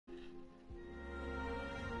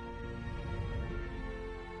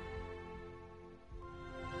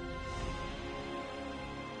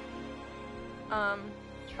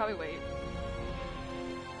Should probably wait.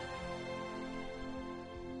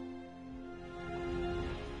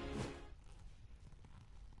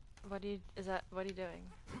 What are you doing?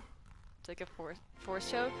 It's like a force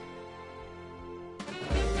choke?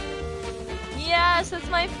 Yes, that's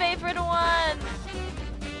my favorite one!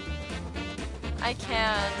 I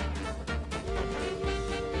can.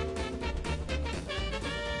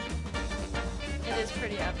 It is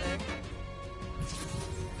pretty epic.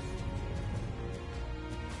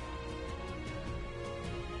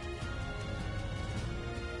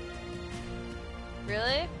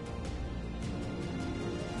 Really?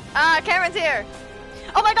 Ah, Cameron's here!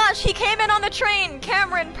 Oh my gosh, he came in on the train!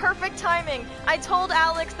 Cameron, perfect timing! I told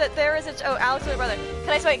Alex that there is a- oh, Alex is my brother.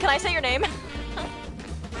 Can I say your name?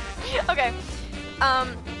 Okay.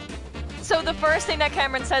 So the first thing that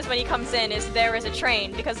Cameron says when he comes in is there is a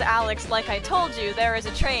train, because Alex, like I told you, there is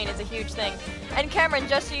a train is a huge thing. And Cameron,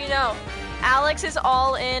 just so you know, Alex is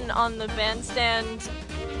all in on the bandstand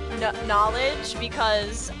knowledge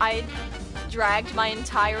because I dragged my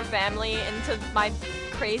entire family into my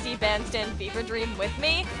crazy bandstand fever dream with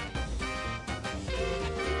me.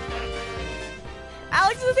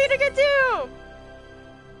 Alex is a theater kid too!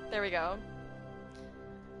 There we go.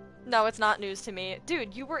 No, it's not news to me.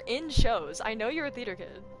 Dude, you were in shows. I know you're a theater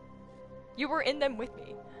kid. You were in them with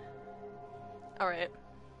me. Alright.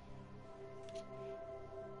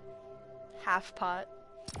 Half pot.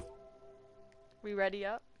 We ready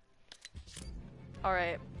up?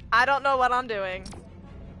 Alright. I don't know what I'm doing.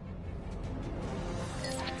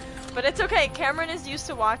 But it's okay, Cameron is used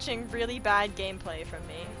to watching really bad gameplay from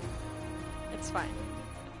me. It's fine.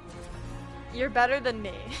 You're better than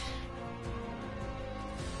me.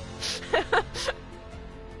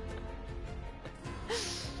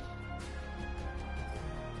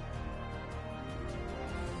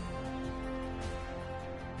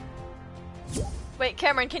 Wait,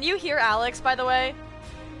 Cameron, can you hear Alex, by the way?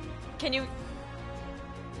 Can you...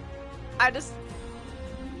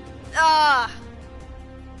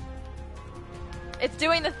 It's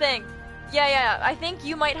doing the thing. Yeah, I think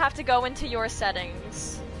you might have to go into your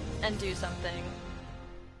settings and do something.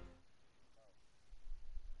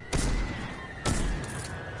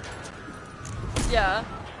 Yeah.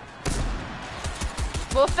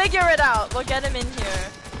 We'll figure it out. We'll get him in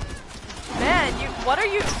here. Man, what are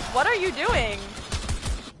you doing?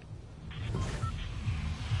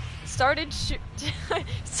 Started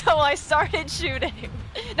so I started shooting.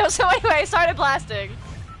 No, so anyway, I started blasting.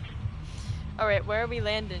 Alright, where are we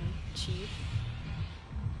landing, Chief?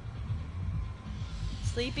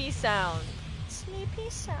 Sleepy sound. Sleepy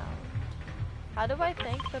sound. How do I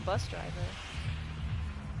thank the bus driver?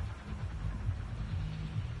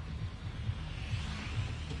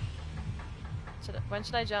 When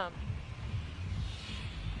should I jump?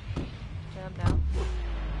 Jump now.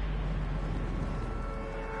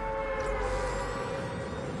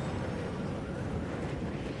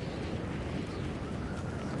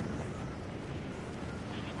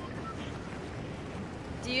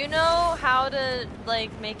 Do you know how to, like,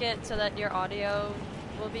 make it so that your audio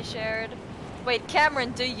will be shared? Wait,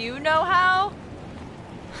 Cameron, do you know how?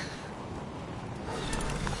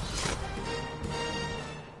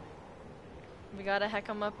 We gotta heck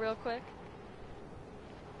him up real quick.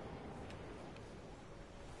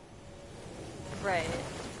 Right.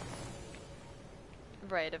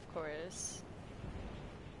 Right, of course.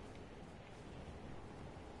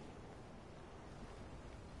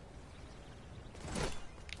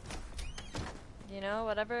 You know,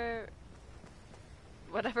 whatever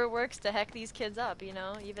works to heck these kids up, you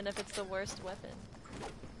know, even if it's the worst weapon.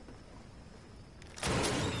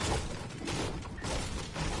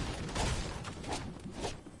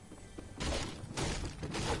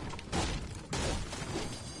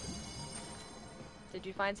 Did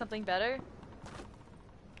you find something better?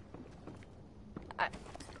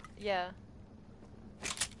 Yeah.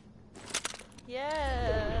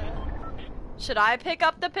 Yeah. Should I pick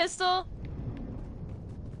up the pistol?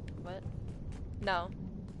 What? No.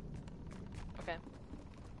 Okay.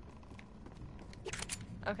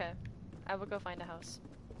 Okay. I will go find a house.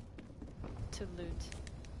 To loot.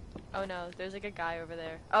 Oh no, there's like a guy over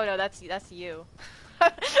there. Oh no, that's you.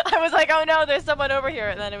 I was like, oh no, there's someone over here,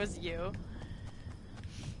 and then it was you.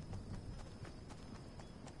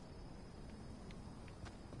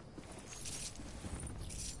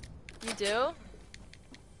 You do?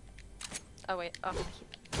 Oh wait, oh,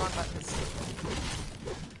 wrong buttons.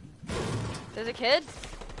 There's a kid?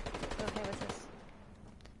 Oh, hey, what's this?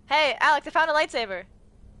 Hey, Alex, I found a lightsaber!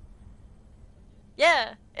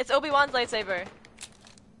 Yeah, it's Obi-Wan's lightsaber.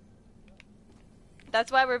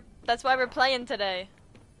 That's why we're playing today.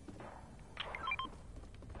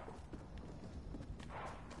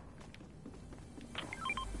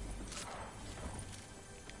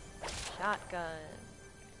 Shotgun.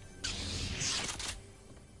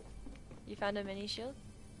 You found a mini shield?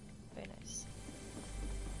 Very nice.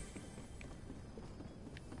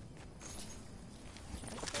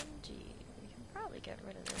 SMG. We can probably get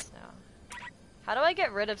rid of this now. How do I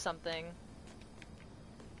get rid of something?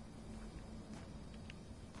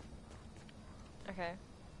 Okay.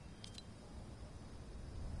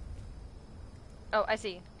 Oh, I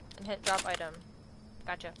see. And hit drop item.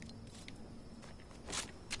 Gotcha.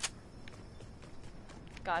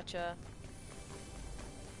 Gotcha.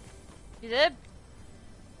 You did?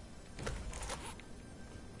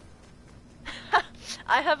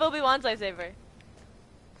 I have Obi-Wan's lightsaber.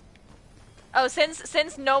 Oh,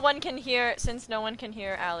 since no one can hear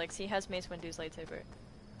Alex, he has Mace Windu's lightsaber.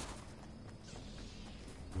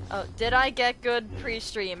 Oh, did I get good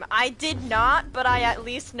pre-stream? I did not, but I at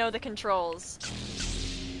least know the controls.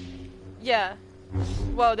 Yeah.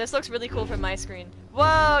 Whoa, this looks really cool from my screen.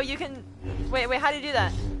 Whoa, you can... Wait, how do you do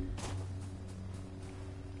that?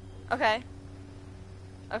 Okay.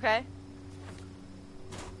 Okay.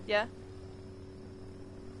 Yeah.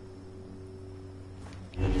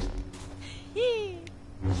 Yee.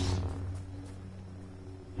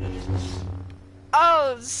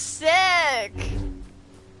 Oh, sick!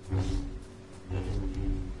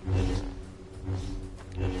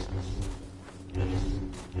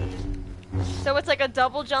 So it's like a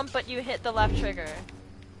double jump, but you hit the left trigger.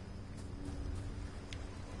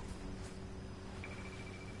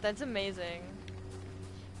 That's amazing.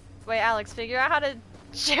 Wait, Alex, figure out how to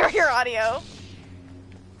share your audio.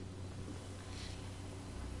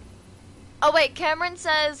 Oh wait, Cameron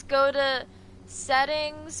says go to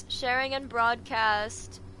settings, sharing and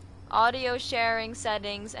broadcast, audio sharing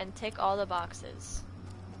settings, and tick all the boxes.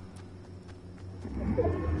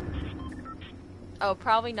 Oh,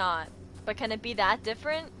 probably not. But can it be that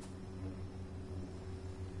different?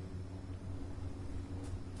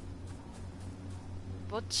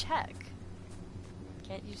 We'll check.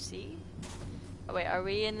 Can't you see? Oh wait, are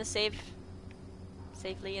we in the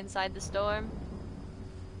safely inside the storm?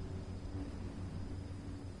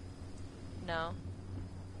 No.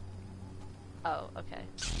 Oh, okay.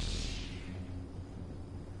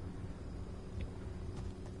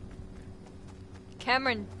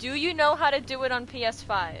 Cameron, do you know how to do it on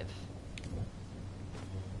PS5?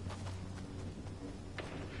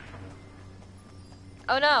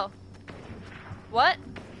 Oh no. What?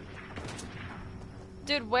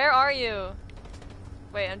 Dude, where are you?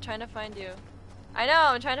 Wait, I'm trying to find you. I know,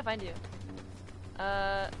 I'm trying to find you.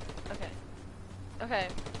 Okay. Okay.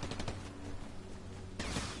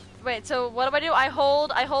 Wait, so what do I do? I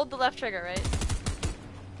hold the left trigger, right?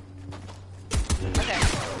 Okay.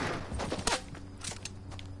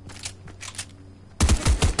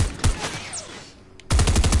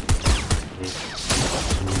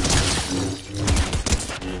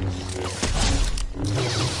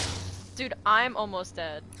 Dude, I'm almost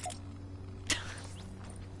dead.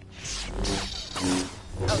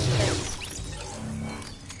 Oh, thanks.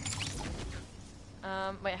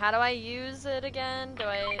 Wait, how do I use it again? Do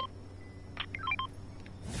I...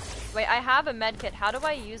 Wait, I have a med kit. How do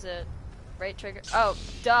I use it? Right trigger... Oh,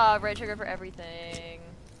 duh, right trigger for everything.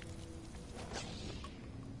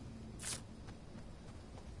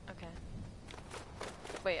 Okay.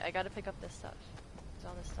 Wait, I gotta pick up this stuff. There's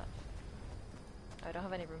all this stuff. Oh, I don't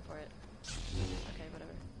have any room for it. Okay,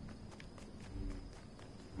 whatever.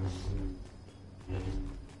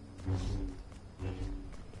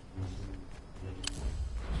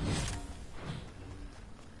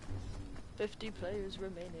 $50 players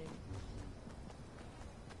remaining.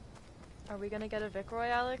 Are we gonna get a Vicroy,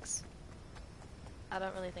 Alex? I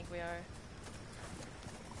don't really think we are.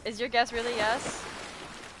 Is your guess really yes?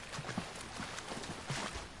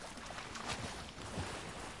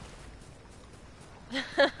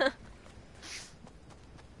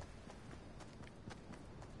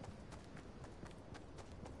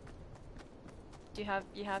 Do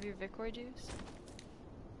you have your Vicroy juice?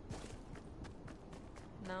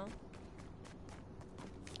 No?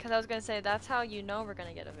 Cause I was gonna say that's how you know we're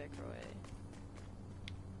gonna get a Vicroy.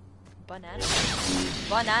 Banana?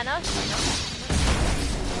 Banana?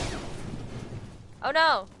 Oh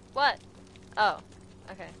no! What? Oh.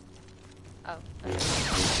 Okay. Oh. Okay.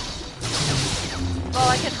 Well,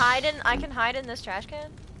 I can hide in this trash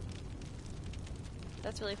can?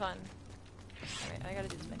 That's really fun. Alright, I gotta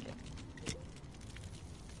do this med kit.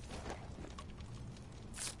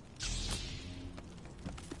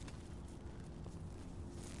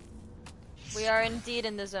 We are indeed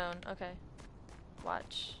in the zone. Okay.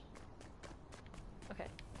 Watch. Okay.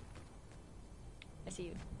 I see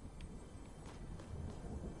you.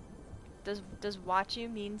 Does watch you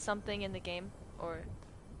mean something in the game, or?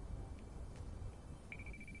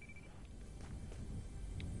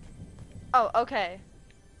 Oh, okay.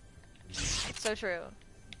 So true.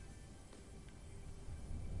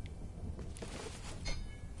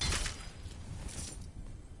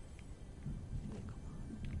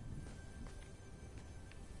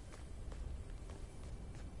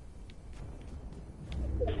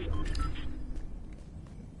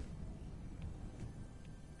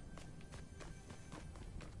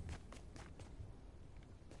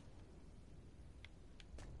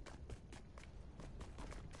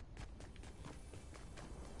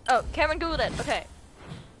 Oh, Cameron googled it. Okay.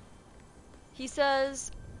 He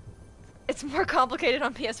says it's more complicated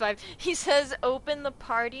on PS5. He says open the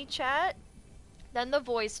party chat, then the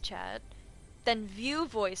voice chat, then view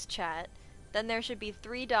voice chat, then there should be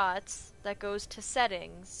 3 dots that goes to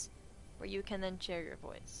settings where you can then share your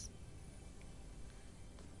voice.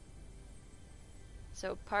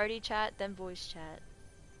 So party chat, then voice chat,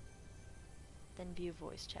 then view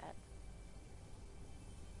voice chat.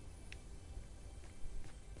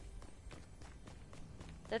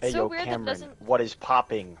 That's hey, so yo, weird Cameron, that doesn't... what is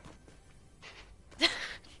popping?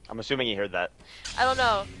 I'm assuming you heard that. I don't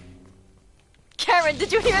know. Cameron,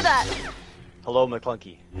 did you hear that? Hello,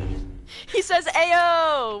 McClunky. He says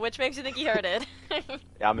Ayo, which makes you think he heard it.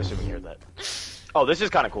 Yeah, I'm assuming you heard that. Oh, this is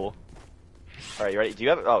kind of cool. Alright, you ready? Do you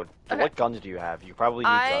have... Oh, okay. What guns do you have? You probably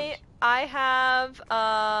need guns. I have,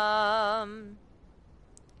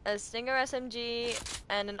 a Stinger SMG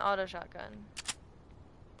and an auto shotgun.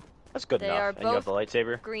 That's good enough. And you have the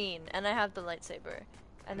lightsaber? Green, and I have the lightsaber.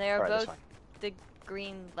 And they are both the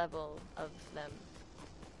green level of them.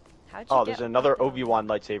 How'd you there's another Obi-Wan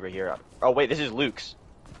lightsaber here. Oh wait, this is Luke's.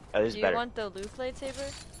 This is better. Do you want the Luke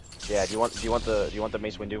lightsaber? Yeah. Do you want the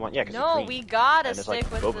Mace Windu one? Yeah. 'Cause no, it's green. we gotta stick like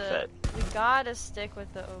with Boba the. Fett. We gotta stick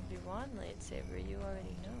with the Obi-Wan lightsaber. You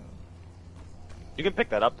already know. You can pick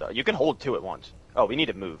that up though. You can hold 2 at once. Oh, we need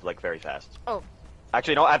to move like very fast. Oh.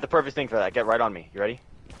 Actually, no. I have the perfect thing for that. Get right on me. You ready?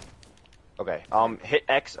 Okay. Hit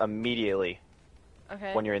X immediately.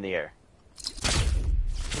 Okay. When you're in the air.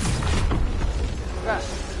 Right.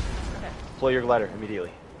 Okay. Deploy your glider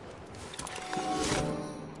immediately.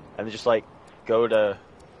 And then just like go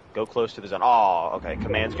close to the zone. Oh, okay.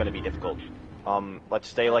 Command's gonna be difficult. Let's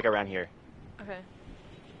stay like around here. Okay.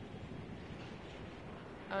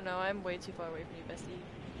 Oh no, I'm way too far away from you, bestie.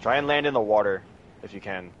 Try and land in the water if you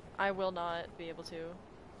can. I will not be able to.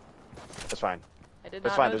 That's fine. I did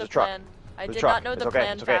That's not fine. know There's the a truck. plan. I There's did a truck. not know It's the okay.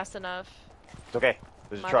 plan It's okay. fast enough. It's okay.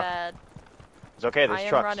 There's a My truck. bad. It's okay. There's I am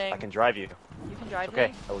trucks. running. I can drive you. You can drive It's okay.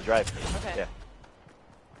 me? I will drive. Okay. Yeah.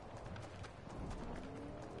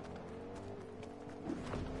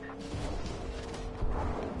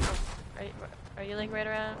 Are you like right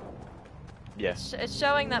around? Yes. It's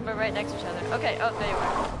showing that we're right next to each other. Okay. Oh, there you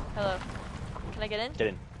are. Hello. Can I get in? Get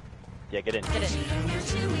in. Yeah, get in. Get in.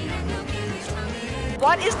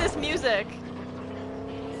 What is this music?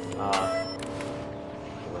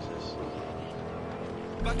 What's this?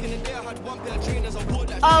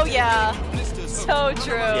 Oh yeah. So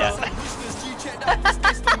true. Yeah.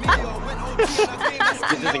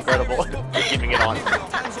 This is incredible. We're keeping it on.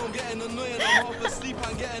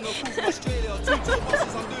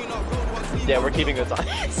 Yeah, we're keeping this on.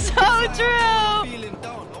 So true.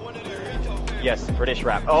 Yes, British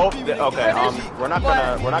rap. Oh, okay. We're not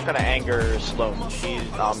gonna anger Sloan.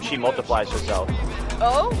 She multiplies herself.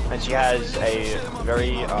 Oh. And she has a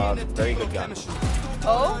very good gun.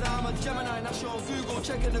 Oh.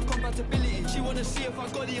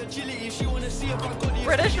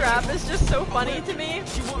 British rap is just so funny to me.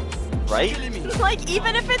 Right? Like,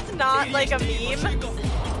 even if it's not like a meme,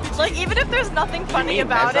 like even if there's nothing funny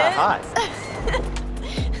about Man's it, not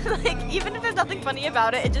hot. like even if there's nothing funny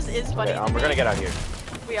about it, it just is funny. Okay, we're gonna get out here.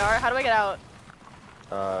 We are. How do I get out?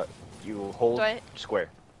 You hold square.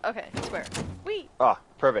 Okay, square. Wee. Ah,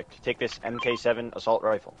 perfect. Take this MK7 assault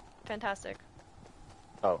rifle. Fantastic.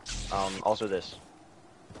 Oh, also this.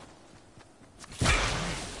 And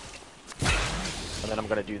then I'm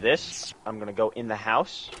gonna do this. I'm gonna go in the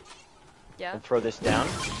house. Yeah. And throw this down.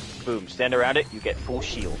 Boom. Stand around it. You get full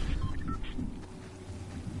shield.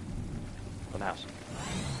 On the house.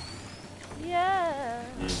 Yeah.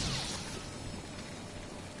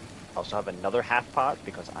 I also have another half pot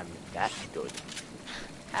because I'm that good.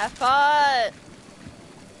 Half pot.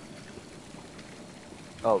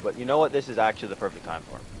 Oh, but you know what? This is actually the perfect time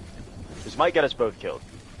for. This might get us both killed.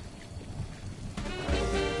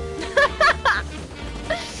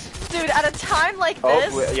 Dude, at a time like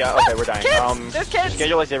this. Oh, yeah. Okay, we're dying. Kids! There's kids. Just get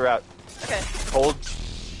your lightsaber out. Okay. Hold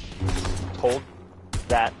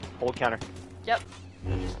that. Hold counter. Yep.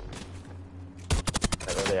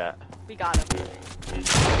 they at? We got him.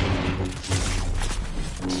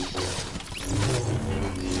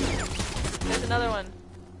 There's another one.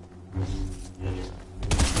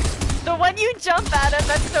 The one you jump at him,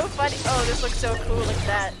 that's so funny. Oh, this looks so cool, look at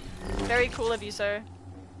that. Very cool of you, sir.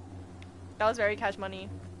 That was very cash money.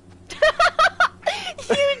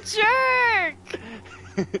 You jerk!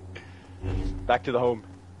 Back to the home.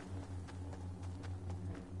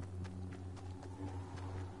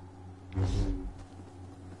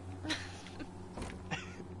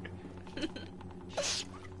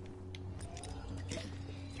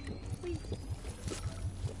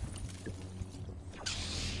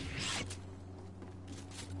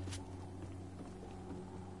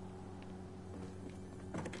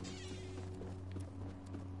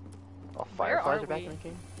 Fireflies are back in the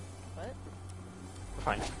game? What? We're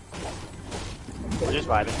fine. We're just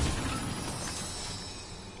vibing.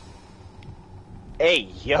 Hey,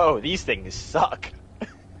 yo, these things suck.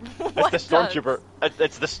 It's the stormtrooper.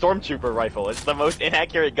 It's the stormtrooper rifle. It's the most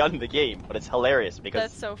inaccurate gun in the game, but it's hilarious because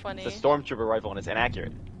that's so funny. It's a stormtrooper rifle and it's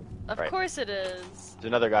inaccurate. Of course it is. There's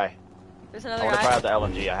another guy. There's another guy. I want to try out the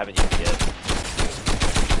LMG. I haven't used it yet.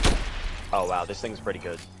 Oh wow, this thing's pretty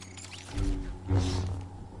good.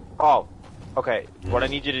 Oh. Okay, what I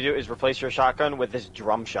need you to do is replace your shotgun with this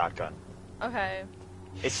drum shotgun. Okay.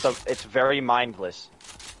 It's very mindless.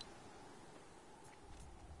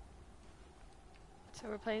 So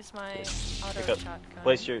replace my auto shotgun.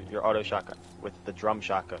 Replace your auto shotgun with the drum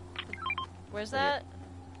shotgun. Where's that?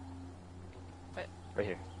 Wait. Right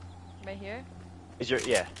here. Right here? Is your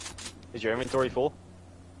inventory full?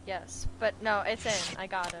 Yes, but no, it's in. I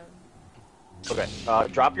got him. Okay,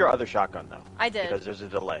 drop your other shotgun though. I did. Because there's a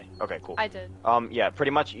delay. Okay, cool. I did. Yeah,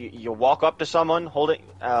 pretty much you walk up to someone, hold it,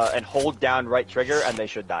 and hold down right trigger, and they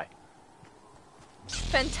should die.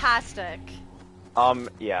 Fantastic.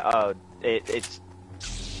 Yeah,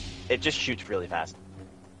 it just shoots really fast.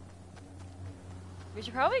 We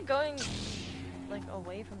should probably going, like,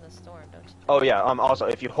 away from the storm, don't you? Oh yeah, also,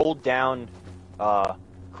 if you hold down,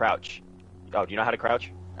 crouch. Oh, do you know how to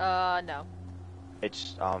crouch? No.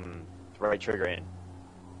 It's, right trigger in.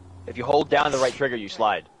 If you hold down the right trigger, you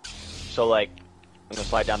slide. So, like, I'm gonna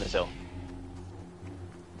slide down this hill.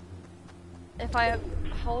 If I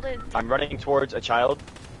hold it... I'm running towards a child,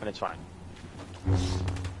 and it's fine.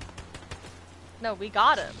 No, we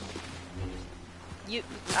got him. You...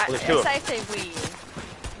 I say we.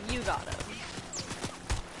 You got him.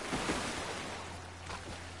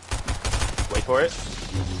 Wait for it.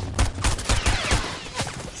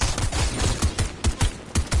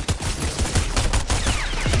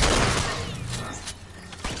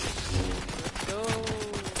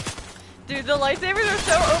 Dude, the lightsabers are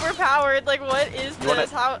so overpowered. Like, what is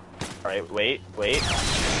this? How? Alright, wait.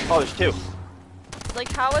 Oh, there's two. Like,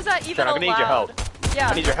 how is that even allowed? I'm gonna need your help. Yeah,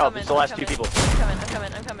 I need your help. It's the last two people. I'm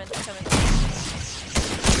coming.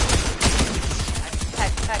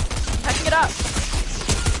 Heck. Hacking it up.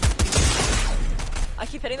 I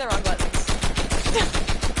keep hitting the wrong buttons.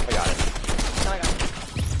 I got it. No, I got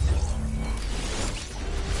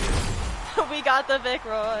it. We got the Vic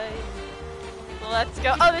Roy. Let's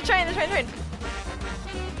go. Oh, the train.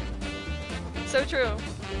 So true.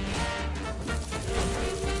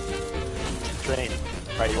 Train.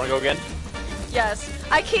 Alright, you wanna go again? Yes.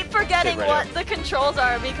 I keep forgetting what the controls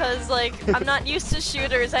are because, like, I'm not used to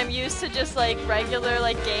shooters. I'm used to just, like, regular,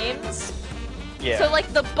 like, games. Yeah. So,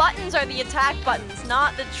 like, the buttons are the attack buttons,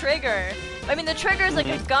 not the trigger. I mean, the trigger is like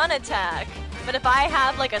a gun attack. But if I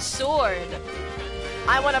have, like, a sword,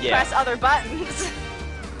 I want to press other buttons.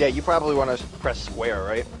 Yeah, you probably want to press square,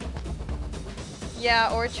 right?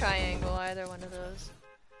 Yeah, or triangle, either one of those.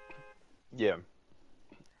 Yeah.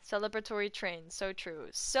 Celebratory train, so true.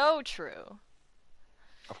 So true.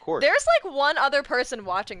 Of course. There's like one other person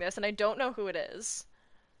watching this, and I don't know who it is.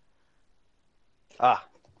 Ah.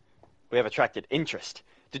 We have attracted interest.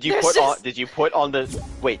 Did you put on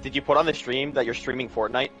the stream that you're streaming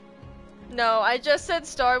Fortnite? No, I just said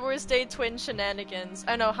Star Wars Day Twin Shenanigans.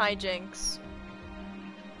 I know, hijinks.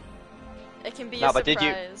 It can be a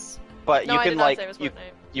surprise. But you can like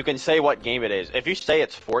you can say what game it is. If you say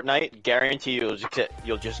it's Fortnite, guarantee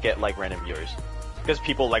you'll just get like random viewers because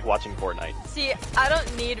people like watching Fortnite. See, I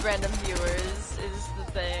don't need random viewers. Is the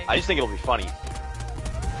thing. I just think it'll be funny.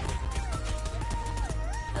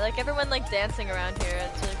 I like everyone like dancing around here.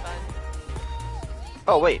 It's really fun.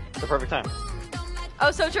 Oh wait, the perfect time. Oh,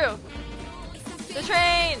 so true. The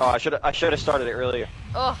train. Oh, I should have started it earlier.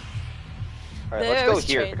 Oh. Alright, let's go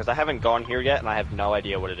here, because I haven't gone here yet, and I have no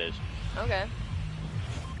idea what it is. Okay.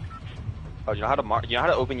 Oh, you know how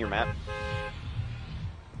to open your map?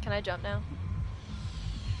 Can I jump now?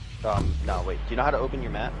 No, wait. Do you know how to open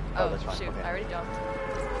your map? Oh, that's fine. shoot. Okay. I already jumped.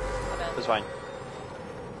 My bad. That's fine.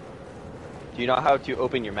 Do you know how to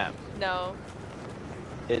open your map? No.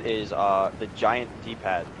 It is the giant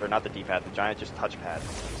D-pad, or not the D-pad, the giant just touchpad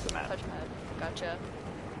is the map. Touchpad. Gotcha.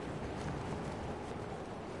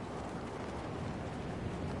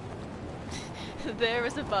 There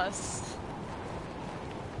was a bus.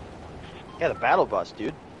 Yeah, the battle bus,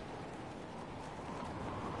 dude.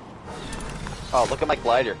 Oh, look at my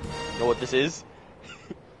glider. You know what this is?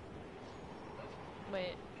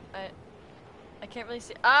 Wait, I can't really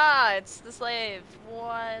see. Ah, it's the slave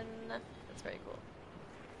one. That's very cool.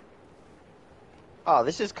 Oh,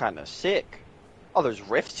 this is kind of sick. Oh, there's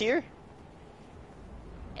rifts here?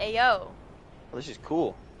 Ayo. Oh, this is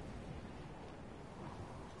cool.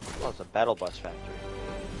 Oh, it's a battle bus factory.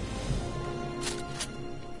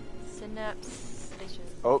 Synapse station.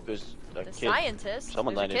 Oh, there's a The kid. scientist.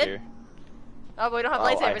 Someone There's a landed kid? here. Oh, but we don't have Oh,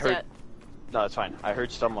 I lightsabers heard- yet. No, it's fine. I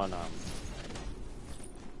heard someone,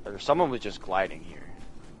 or someone was just gliding here.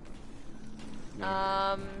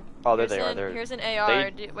 Oh, there here's they are. Here's an AR.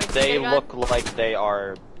 They, Wait, do they you get a gun? look like they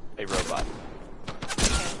are a robot.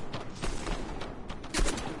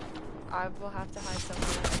 Okay. I will have to hide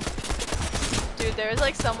somewhere. Dude, there's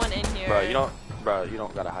like someone in here. Bro, you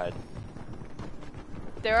don't gotta hide.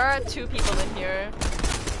 There are 2 people in here.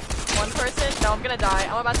 One person. No, I'm gonna die.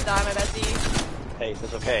 I'm about to die, my bestie. Hey,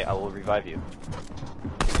 that's okay. I will revive you.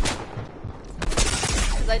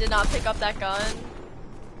 Because I did not pick up that gun.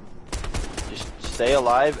 Just stay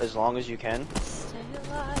alive as long as you can. Stay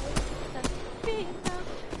alive. That's be enough.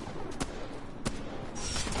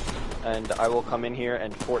 And I will come in here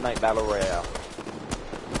and Fortnite Battle Royale.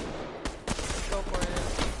 Go for it.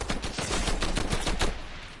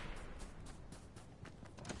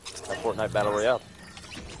 A Fortnite Battle Royale.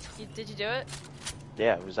 Did you do it?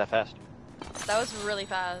 Yeah, it was that fast. That was really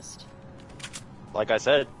fast. Like I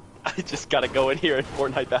said, I just gotta go in here and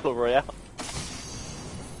Fortnite Battle Royale.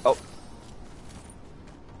 Oh.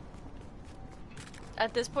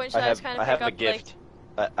 At this point, should I just kind of pick up, a gift.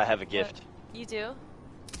 I have a gift. What? You do?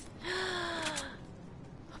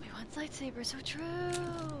 Obi-Wan's lightsaber, so true!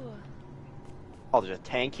 Oh, there's a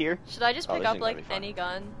tank here? Should I just Oh, pick this up, isn't gonna like, be fun. any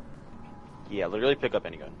gun? Yeah, literally pick up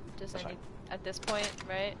any gun. Just That's any, fine. at this point,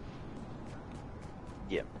 right?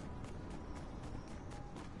 Yeah.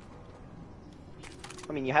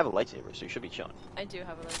 I mean, you have a lightsaber, so you should be chilling. I do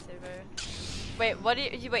have a lightsaber. Wait, what do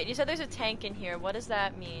wait, you said there's a tank in here. What does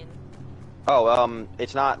that mean? Oh,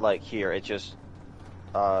 it's not like here. It's just,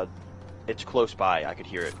 it's close by. I could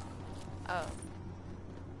hear it. Oh.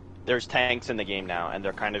 There's tanks in the game now, and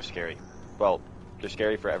they're kind of scary. Well, they're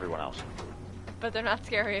scary for everyone else. But they're not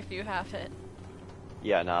scary if you have it.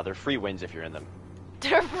 Yeah, nah, they're free wins if you're in them.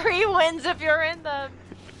 They're free wins if you're in them!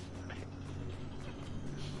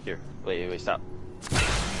 Here, wait, stop.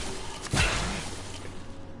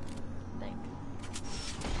 Thank.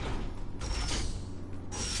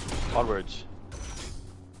 Onwards.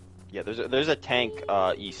 Yeah, there's a tank,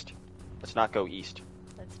 east. Let's not go east.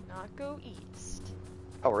 Let's not go east.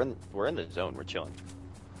 Oh, we're in the zone. We're chilling.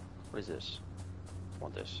 What is this? I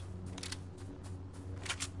want this.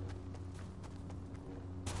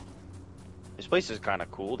 This place is kind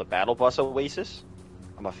of cool. The Battle Bus Oasis.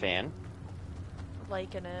 I'm a fan.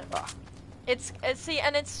 Liking it. Ah. It's see,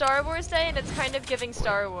 and it's Star Wars Day, and it's kind of giving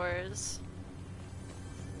Star Wars.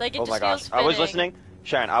 Like, it Oh just my gosh. feels I was fitting. listening.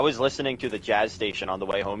 Sharon, I was listening to the jazz station on the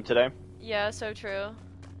way home today. Yeah, so true.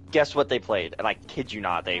 Guess what they played? And I kid you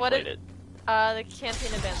not, they What played did- it. The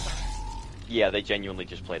Canteen Advance song. Yeah, they genuinely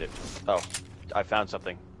just played it. Oh, I found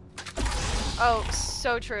something. Oh,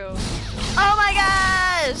 so true. Oh my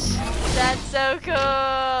gosh! That's so cool!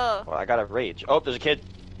 Well, I got a rage. Oh, there's a kid.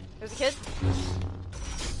 There's a kid?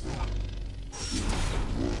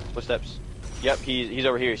 Footsteps. Yep, he's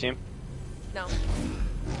over here. You see him? No.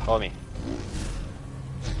 Follow me.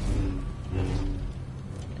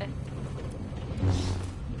 Eh.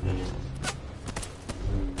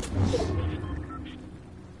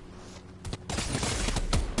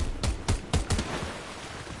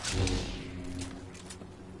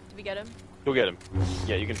 Did we get him? Go get him.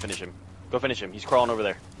 Yeah, you can finish him. Go finish him. He's crawling over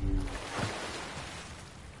there.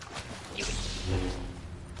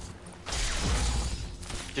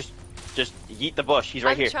 Just yeet the bush. He's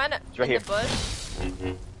right here. I'm trying to. He's right in here. the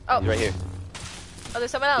bush. Oh. He's right here. Oh,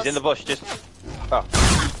 there's someone else. He's in the bush. Just. Oh.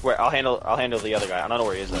 Where? I'll handle the other guy. I don't know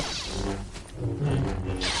where he is though.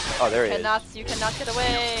 Oh, there he is. You cannot get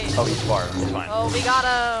away. Oh, he's far. It's fine. Oh, we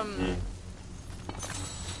got him.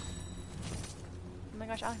 Oh my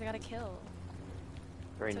gosh, Alex, I got a kill.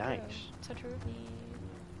 Very So nice. true. So true of me.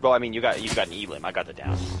 Well, I mean, you got an elim. I got the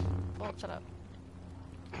down. Oh, shut up.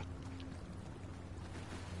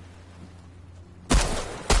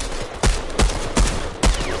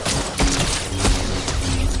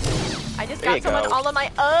 shot someone all on my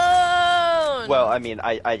own. Well, I mean,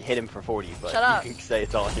 I hit him for 40, but Shut up. you can say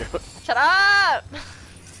it's all on you. Shut up!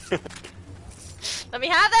 Let me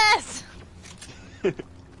have this!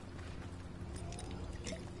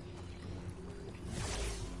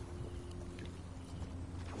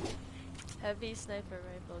 Heavy sniper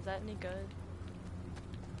rifle, is that any good?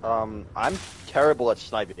 I'm terrible at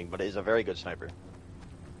sniping, but it is a very good sniper.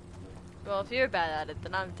 Well, if you're bad at it,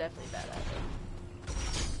 then I'm definitely bad at it.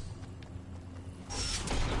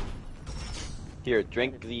 Here,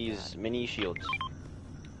 drink these mini shields.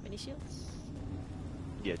 Mini shields?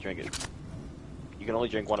 Yeah, drink it. You can only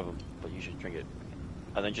drink one of them, but you should drink it.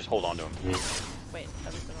 And then just hold on to them. Wait,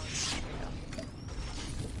 that was the wrong.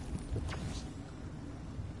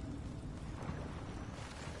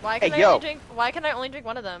 There we go. Why can I only drink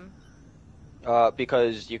one of them?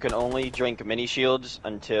 Because you can only drink mini shields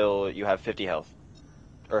until you have 50 health.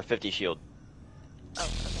 Or 50 shield. Oh,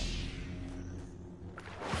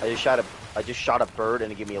 okay. I just shot a bird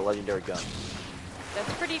and it gave me a legendary gun.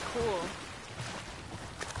 That's pretty cool.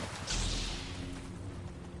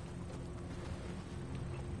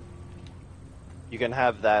 You can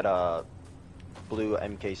have that blue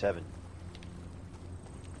MK7.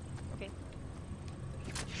 Okay.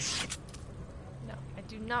 No, I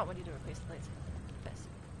do not want you to replace the lights. Best.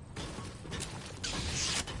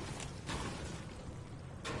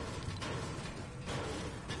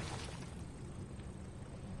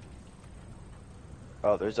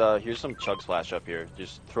 Oh, here's some chug splash up here.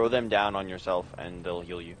 Just throw them down on yourself and they'll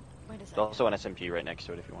heal you. Wait a second. There's also an SMP right next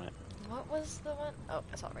to it if you want it. What was the one? Oh,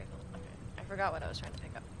 assault rifle. Okay. I forgot what I was trying to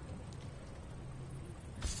pick up.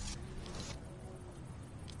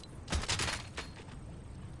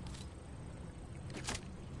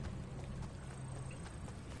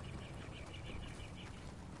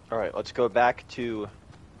 Alright, let's go back to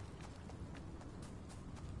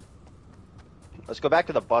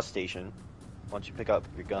the bus station once you pick up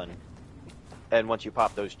your gun. And once you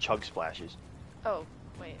pop those chug splashes. Oh,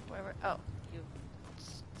 wait, where were... Oh, you...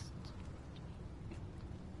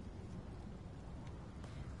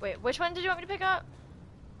 Wait, which one did you want me to pick up?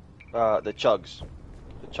 The chugs.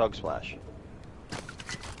 The chug splash.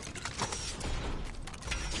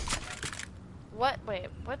 What? Wait,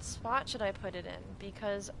 what spot should I put it in?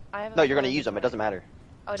 Because I have. No, you're gonna use them. It doesn't matter.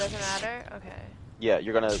 Oh, it doesn't matter. Okay. Yeah,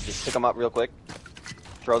 you're gonna just pick them up real quick.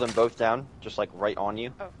 Throw them both down, just like right on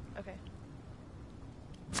you. Oh, okay.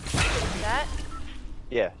 That?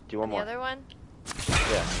 Yeah. Do one and more. The other one?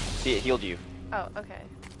 Yeah. See, it healed you. Oh, okay.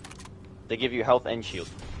 They give you health and shield.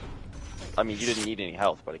 I mean, you didn't need any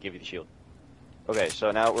health, but it gave you the shield. Okay, so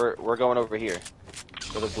now we're going over here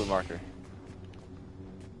for the blue marker.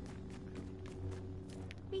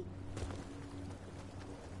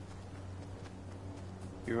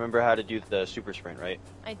 You remember how to do the super sprint, right?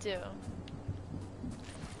 I do. Yeah.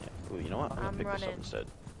 Ooh, you know what? I'm gonna pick this up instead.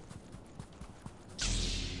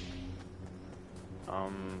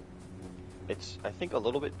 It's, I think, a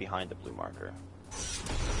little bit behind the blue marker. I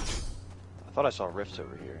thought I saw rifts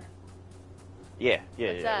over here. Yeah.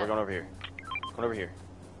 We're going over here. Going over here.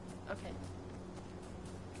 Okay.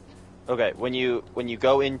 Okay, when you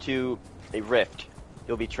go into a rift,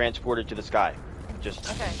 you'll be transported to the sky.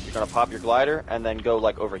 Just, okay. You're gonna pop your glider and then go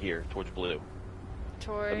like over here towards blue.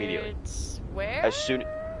 Towards immediately. Where? As soon,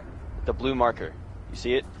 the blue marker. You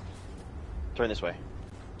see it? Turn this way.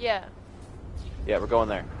 Yeah. Yeah, we're going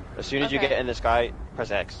there. As soon as you get in the sky,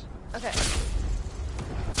 press X. Okay. As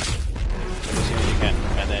soon as you can,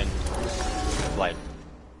 and then glide.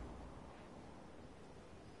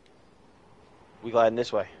 We glide in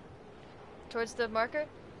this way. Towards the marker?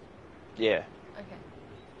 Yeah. Okay.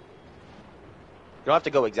 You don't have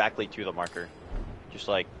to go exactly to the marker. Just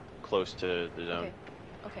like close to the zone.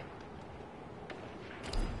 Okay.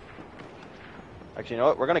 Actually, you know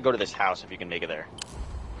what? We're gonna go to this house if you can make it there.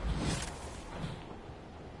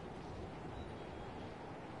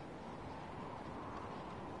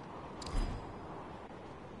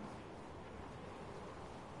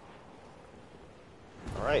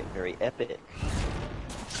 Alright, very epic.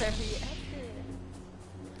 Very epic.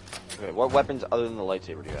 Okay, what weapons other than the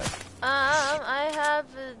lightsaber do you have? I have.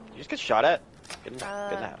 You just get shot at? Get in the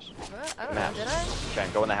house. What? I don't know. Did I?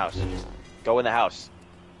 Shane, go in the house. Go in the house.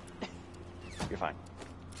 You're fine.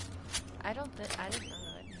 I didn't know that.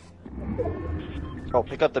 Oh,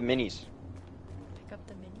 pick up the minis. Pick up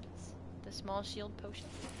the minis. The small shield potion.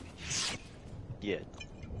 Yeah.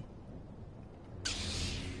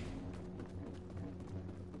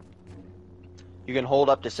 You can hold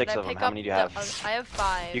up to 6 of them. How many do you have? I have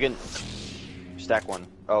 5. You can stack one.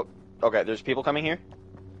 Oh, okay. There's people coming here.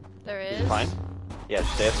 There is? Fine. Yeah,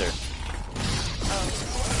 stay up there. Oh.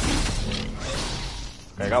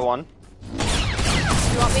 Okay, I got one.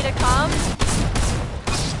 You want me to come?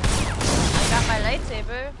 I got my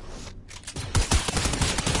lightsaber.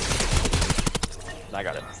 I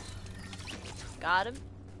got it. Got him.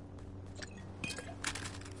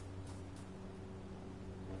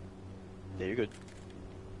 Yeah, you're good.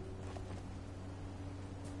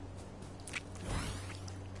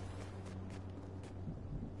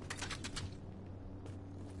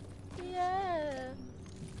 Yeah.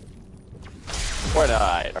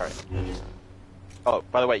 Fortnite. All right. Oh,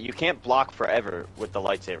 by the way, you can't block forever with the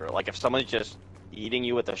lightsaber. Like if someone's just eating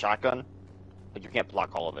you with a shotgun, like you can't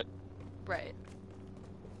block all of it. Right.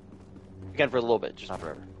 You can for a little bit, just not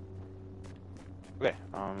forever. Okay.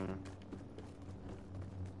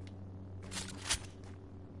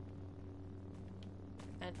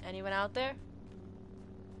 And anyone out there?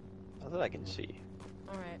 Not that I can see.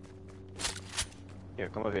 All right. Here,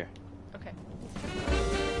 come over here. Okay.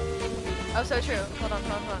 Oh, so true. Hold on.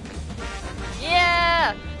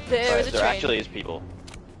 Yeah! There's a there train. actually is people.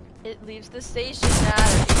 It leaves the station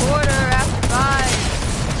at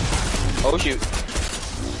 5:15. Oh shoot.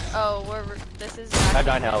 Oh, this is... I have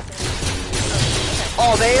 9 health. Okay.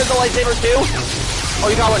 Oh, they have the lightsabers too? Oh,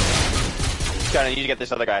 you got one. Got it, you need to get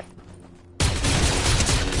this other guy.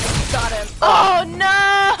 Got him. Oh,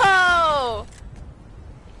 no!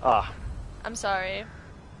 Ah. I'm sorry.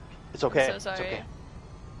 It's okay. I'm so sorry. It's okay.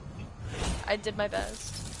 I did my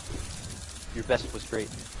best. Your best was great.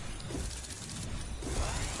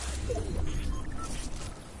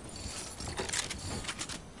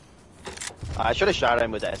 I should have shot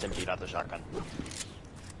him with the SMG, not the shotgun.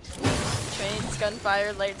 Trains,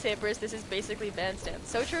 gunfire, lightsabers, this is basically bandstand.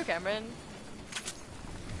 So true, Cameron.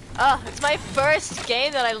 It's my first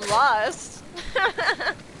game that I lost.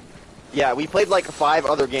 Yeah, we played like 5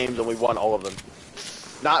 other games and we won all of them.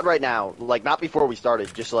 Not right now, like not before we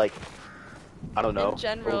started, just like, I don't know, in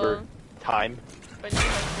general, over time. But you like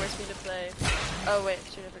forced me to play. Oh wait,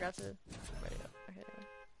 shoot, I forgot to... Okay.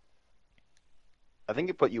 I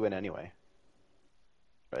think it put you in anyway.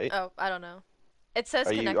 Right? Oh, I don't know. It says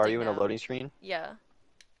Are connecting you in a now. loading screen? Yeah.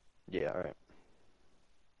 Yeah, alright.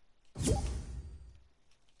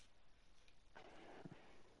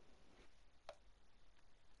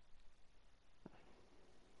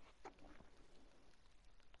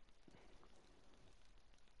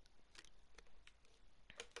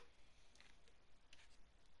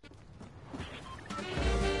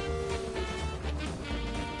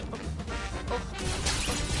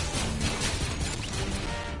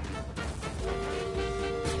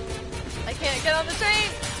 I can't get on the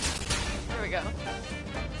train! There we go.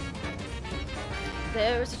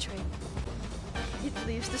 There's a train. It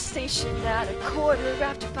leaves the station at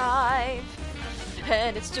 5:15.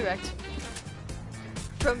 And it's direct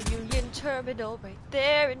from Union Terminal right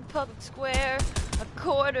there in Public Square.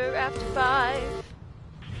 5:15.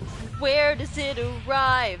 Where does it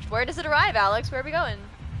arrive? Where does it arrive, Alex? Where are we going?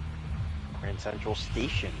 Grand Central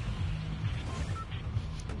Station.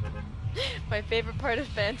 My favorite part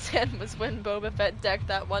of Bandstand was when Boba Fett decked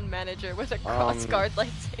that one manager with a cross-guard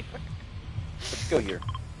lightsaber. Let's go here.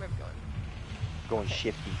 Where are we going? Going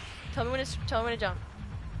shifty. Tell me when to jump.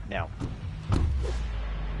 Now.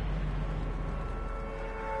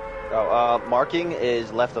 Oh, marking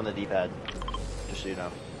is left on the D-pad. Just so you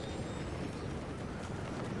know.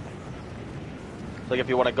 Like if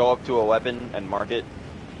you want to go up to a weapon and mark it,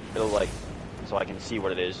 it'll like, so I can see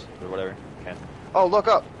what it is or whatever. Okay. Oh, look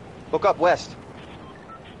up! Look up west.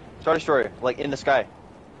 Star Destroyer, like in the sky.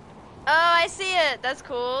 Oh, I see it. That's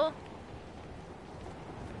cool.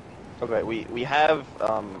 Okay, we have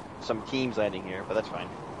some teams landing here, but that's fine.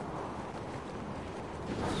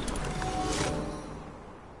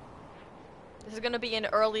 This is gonna be an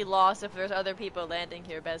early loss if there's other people landing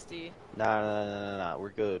here, bestie. Nah.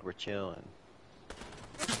 We're good. We're chilling.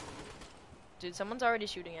 Dude, someone's already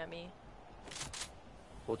shooting at me.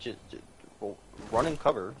 Well, well, run and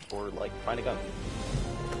cover or like find a gun.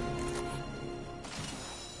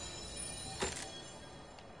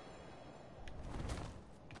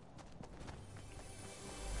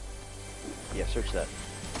 Yeah, search that.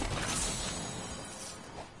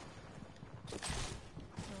 No,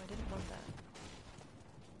 I didn't want that.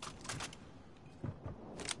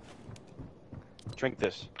 Drink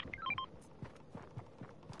this.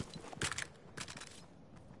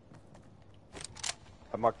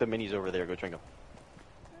 I marked the minis over there. Go drink them.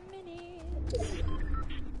 Minis.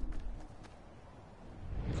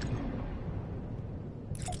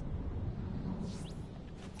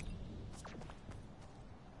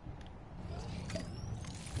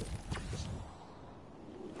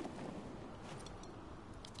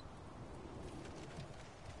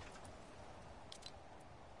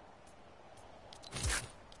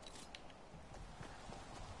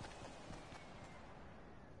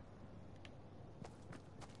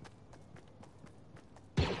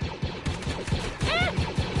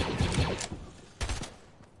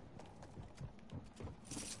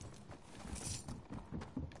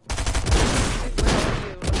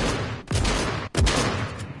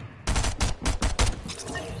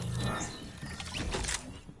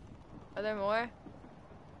 Are there more?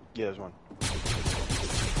 Yeah, there's one.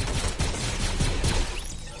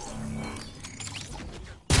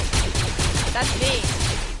 That's me.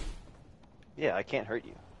 Yeah, I can't hurt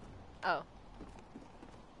you. Oh.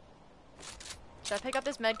 Should I pick up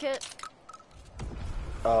this med kit?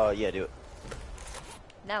 Yeah, do it.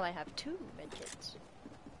 Now I have 2 med kits.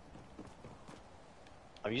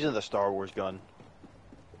 I'm using the Star Wars gun.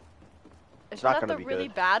 Isn't not that gonna the be really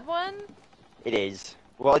good. bad one? It is.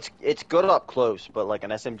 Well, it's good up close, but like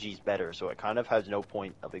an SMG's better, so it kind of has no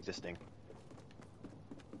point of existing.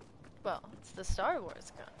 Well, it's the Star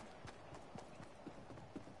Wars gun.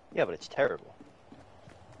 Yeah, but it's terrible.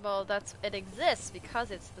 Well, it exists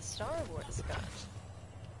because it's the Star Wars gun.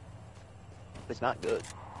 It's not good.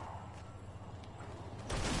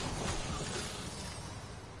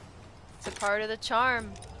 It's a part of the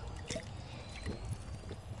charm.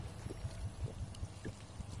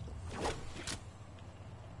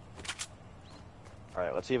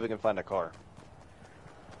 Alright, let's see if we can find a car.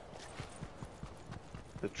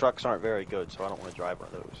 The trucks aren't very good, so I don't want to drive one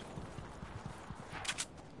of those.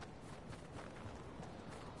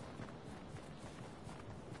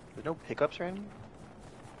 There's no pickups or anything?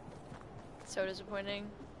 So disappointing.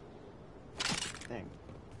 Dang.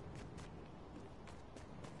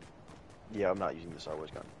 Yeah, I'm not using the Star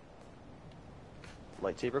Wars gun.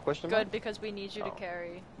 Lightsaber question mark? Good, because we need you to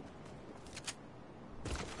carry.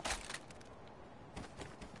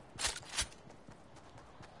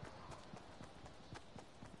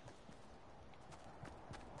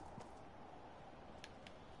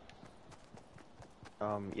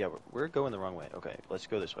 Yeah, we're going the wrong way. Okay, let's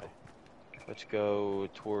go this way. Let's go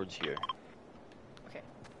towards here. Okay.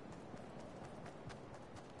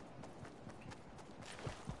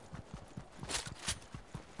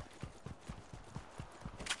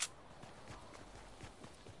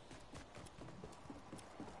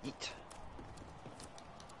 Eat.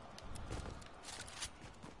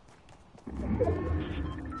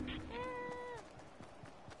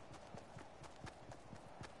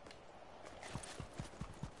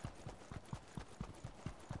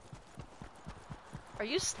 Are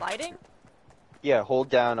you sliding? Yeah, hold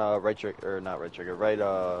down right trigger, or not right trigger, right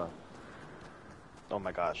oh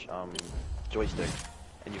my gosh, joystick,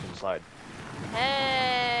 and you can slide.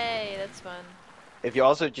 Hey, that's fun. If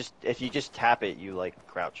you just tap it, you like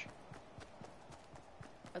crouch.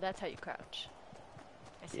 Oh, that's how you crouch.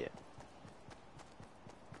 I see. Yeah.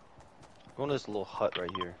 Go to this little hut right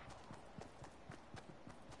here.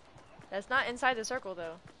 That's not inside the circle,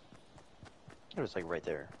 though. It was like right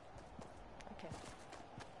there. Okay.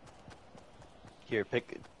 Here,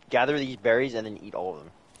 gather these berries and then eat all of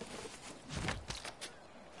them.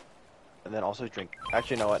 And then also drink.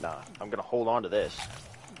 Actually, no, what? Nah. I'm gonna hold on to this.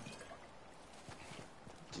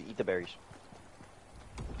 Just eat the berries.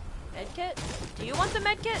 Medkit? Do you want the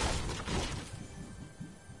medkit?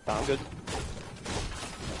 Nah, I'm good.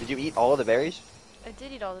 Did you eat all of the berries? I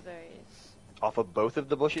did eat all the berries. Off of both of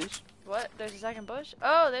the bushes? What? There's a second bush?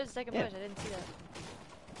 Oh, there's a second Yeah. bush. I didn't see that.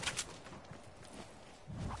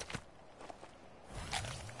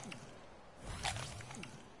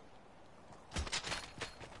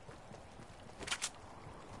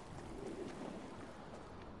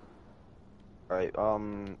 Alright,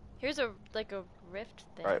 Here's a rift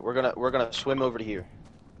thing. alright, we're gonna swim over to here.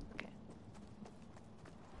 Okay.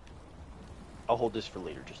 I'll hold this for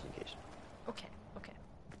later just in case. Okay. Okay.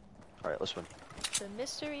 Alright, let's swim. The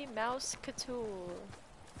mystery mouse Cthulhu.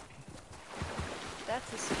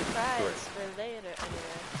 That's a surprise Sure. for later,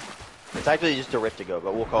 anyway. It's actually just a rift to go,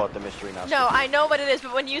 but we'll call it the mystery mouse. No, I know what it is,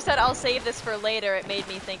 but when you said I'll save this for later, it made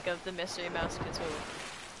me think of the mystery mouse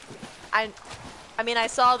Cthulhu. I mean, I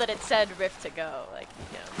saw that it said rift to go, like,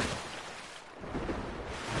 you know.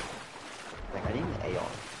 Dang, I need an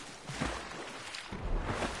AR.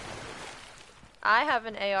 I have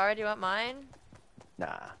an AR. Do you want mine?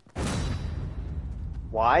 Nah.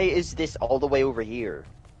 Why is this all the way over here?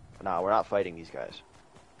 Nah, we're not fighting these guys.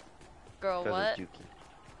 Girl, Because what?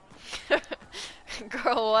 of Dookie.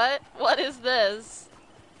 Girl, what? What is this?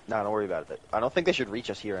 Nah, don't worry about it. I don't think they should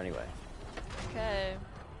reach us here anyway. Okay.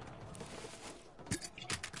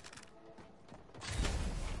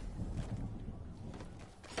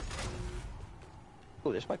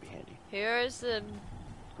 Oh, this might be handy. Here's the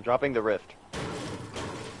I'm dropping the rift.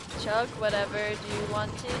 chug, whatever. Do you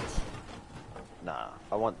want it? Nah,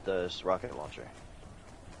 I want this rocket launcher.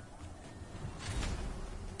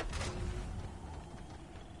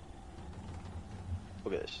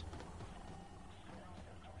 Look at this.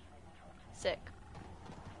 Sick.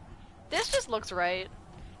 This just looks right.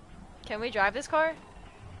 Can we drive this car?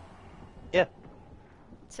 Yeah.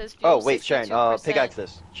 says fuel Oh wait, Sharon, 62%. pickaxe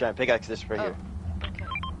this. Sharon, pickaxe this right here. Okay.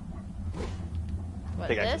 What,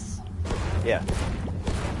 Pickaxe this? Yeah.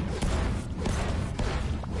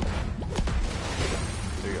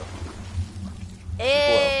 There you go.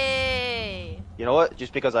 Hey! You know what?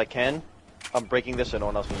 Just because I can, I'm breaking this so no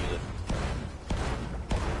one else can use it.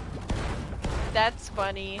 That's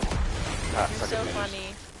funny. Ah, You're suck so it, Minus. funny.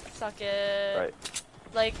 Suck it. Right.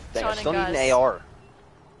 Like Dang, Sean I and still Gus. need an AR.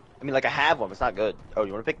 I mean, like I have one. It's not good. Oh,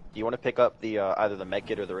 you want to pick? Do you want to pick up the either the med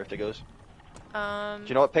kit or the riftigos? Do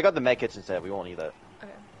you know what? Pick up the med kits instead. We won't need that.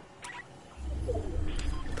 Okay.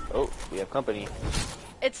 Oh, we have company.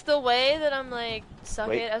 It's the way that I'm like, suck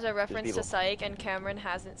Wait, it as a reference to people. Psych, and Cameron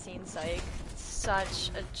hasn't seen Psych. It's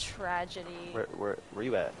such a tragedy. Where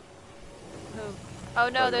you at? Who? Oh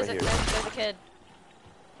no, Oh, there's right a here. there's a kid.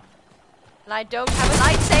 And I don't have a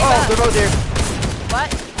lightsaber! Oh, they're both here.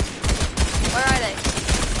 What? Where are they?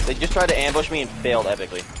 They just tried to ambush me and failed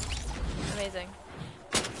epically. Amazing.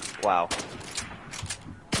 Wow.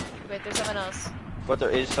 Wait, there's someone else. But there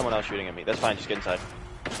is someone else shooting at me. That's fine. Just get inside.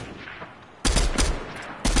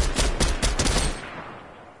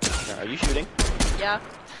 Are you shooting? Yeah.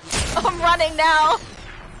 I'm running now!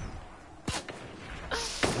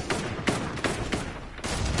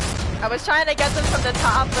 I was trying to get them from the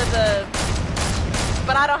top of the...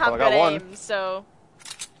 But I don't have good aim, so...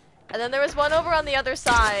 And then there was one over on the other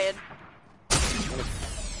side. He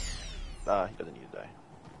doesn't need to die.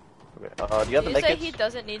 Okay. Do you have the Did you say medkits? he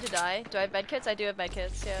doesn't need to die? Do I have medkits? I do have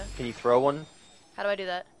medkits, yeah. Can you throw one? How do I do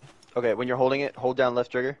that? Okay, when you're holding it, hold down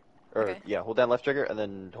left trigger. Or, Okay. yeah, hold down left trigger and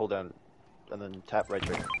then hold down, and then tap right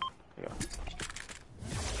trigger. There you go.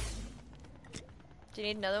 Do you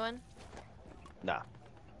need another one? Nah.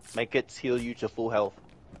 Medkits heal you to full health,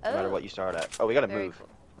 no matter what you start at. Oh, we gotta Very move. cool.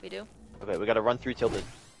 We do? Okay, we gotta run through tilted.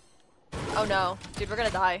 Oh no. Dude, we're gonna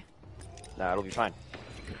die. Nah, it'll be fine.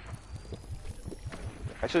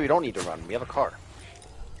 Actually, we don't need to run. We have a car.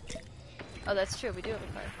 Oh, that's true. We do have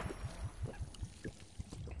a car.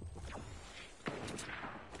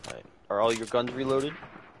 Alright. Are all your guns reloaded?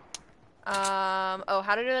 Oh,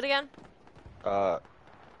 how to do that again?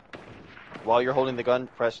 While you're holding the gun,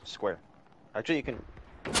 press square. Actually, you can...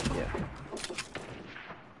 Yeah.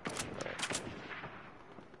 Alright.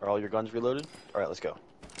 Are all your guns reloaded? Alright, let's go.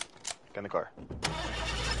 Get in the car.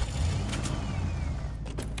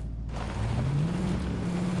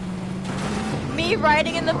 Me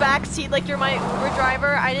riding in the back seat like you're my Uber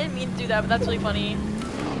driver? I didn't mean to do that, but that's really funny.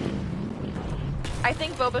 I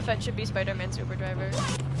think Boba Fett should be Spider-Man's Uber driver.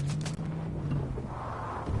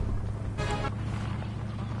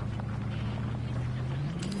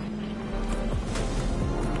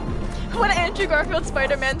 When Andrew Garfield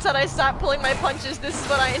Spider-Man said I stopped pulling my punches, this is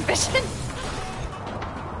what I envisioned.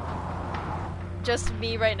 Just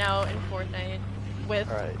me right now in Fortnite with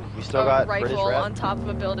Alright, we still a got British rifle rap. on top of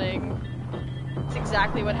a building. It's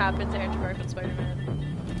exactly what happened to Andrew Garfield Spider-Man.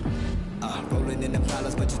 Rolling in the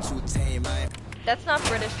palace, but you're too tame, man. That's not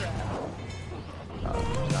British rap.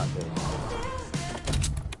 It's not good.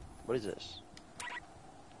 What is this?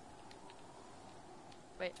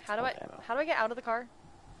 Wait, how do I ammo. get out of the car?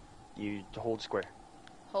 You hold square.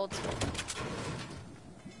 Hold square.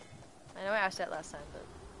 I know I asked that last time, but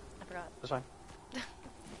I forgot. That's fine.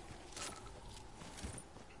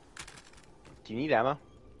 Do you need ammo?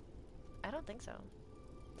 I don't think so.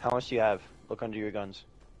 How much do you have? Look under your guns.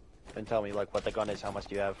 And tell me, like, what the gun is. How much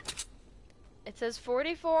do you have? It says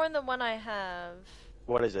 44 in the one I have,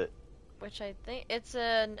 What is it? which I think it's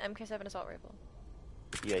an MK7 assault rifle.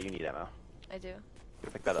 Yeah, you need ammo. I do. You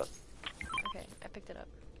pick that up. Okay, I picked it up.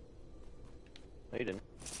 No, you didn't.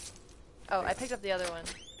 Oh, I picked up the other one.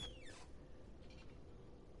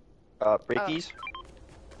 Break Oh. these?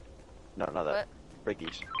 No, not that. What? Break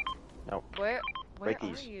these. No, Where Break are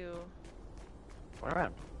these. you? run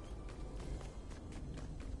around.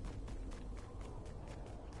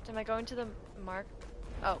 Am I going to the mark?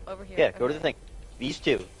 Oh, over here. Yeah, go to Okay. the thing. These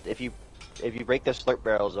two. If you break the slurp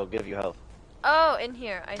barrels, they'll give you health. Oh, in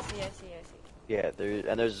here. I see. Yeah,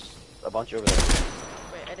 there's a bunch over there.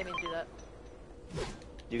 Wait, I didn't mean to do that.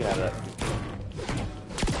 You can have that.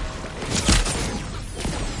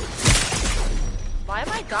 Why am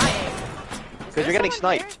I dying? Because you're getting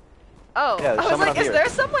sniped. Here? Oh, Yeah, there's I was someone like, up is here. there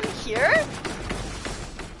someone here?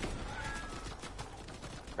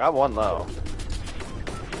 Got one low.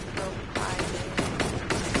 Oh, hi.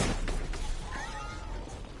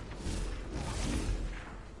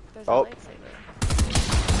 There's Oh. a lightsaber.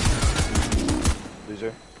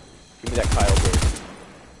 Loser. Give me that Kyle blade.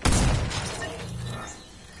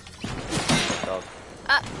 Dog.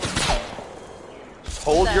 Ah,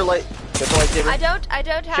 Hold That- your light. Get the lightsaber. I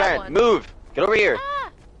don't have Sharon, one. move. Get over here. Ah,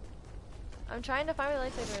 I'm trying to find where the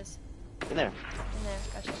lightsaber is. In there. In there,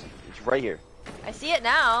 gotcha. It's right here. I see it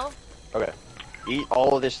now. Okay. Eat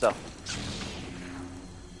all of this stuff.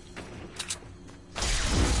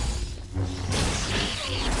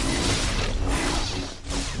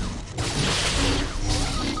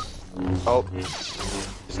 Oh.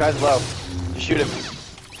 This guy's low. Just shoot him.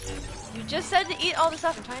 You just said to eat all the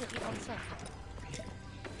stuff. I'm trying to eat all the stuff.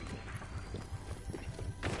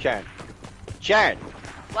 Sharon. Sharon!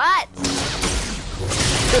 What?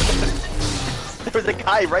 There was a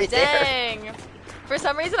guy right there. Dang. For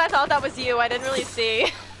some reason I thought that was you. I didn't really see.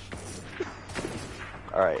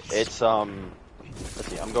 Alright, it's let's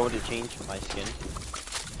see, I'm going to change my skin.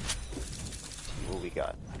 What we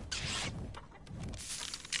got?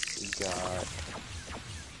 We got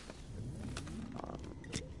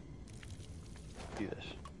do this.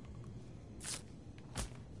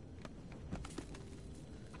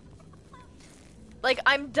 Like,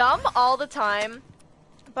 I'm dumb all the time,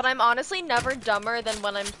 but I'm honestly never dumber than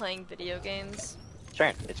when I'm playing video games.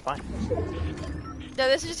 Sharon, it's fine. No,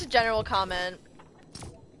 this is just a general comment.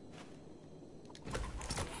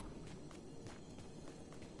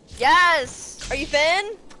 Yes! Are you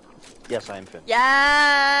Finn? Yes, I am Finn.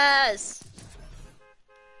 Yes!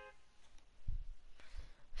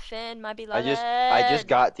 Finn, my beloved. I just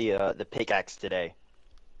got the pickaxe today.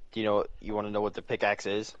 Do you want to know what the pickaxe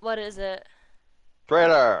is? What is it?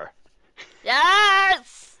 Traitor!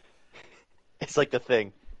 Yes! It's like the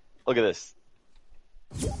thing. Look at this.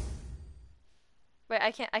 Wait,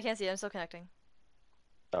 I can't see it. I'm still connecting.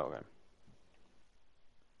 Oh man.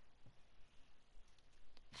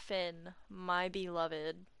 Finn, my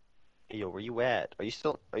beloved. Hey, yo, where you at? Are you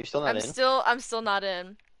still not I'm in? still not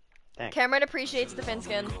in. Dang. Cameron appreciates the Finn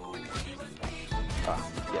skin.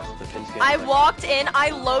 Yes, the Finn skin. I walked in,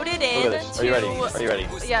 I loaded in Look at this. to... Are you ready? Are you ready?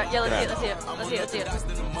 Yeah, let's see it.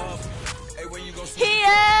 He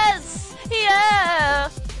is!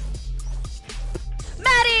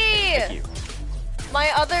 Maddie! Thank you. My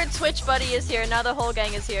other Twitch buddy is here, now the whole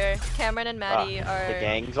gang is here. Cameron and Maddie are... The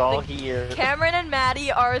gang's all here. Cameron and Maddie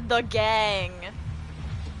are the gang.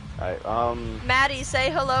 Alright, Maddie, say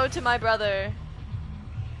hello to my brother,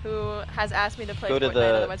 who has asked me to play Fortnite,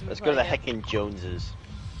 otherwise let's go to the heckin' Joneses.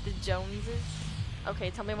 The Joneses? Okay,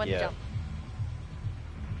 tell me when to Yeah. jump.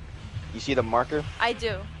 You see the marker? I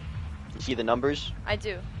do. You see the numbers? I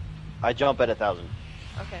do. I jump at 1,000.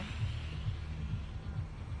 Okay.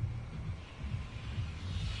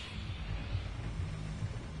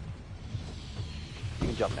 You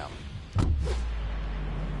can jump now.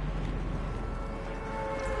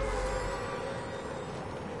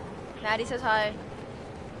 Maddie says hi.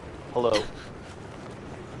 Hello.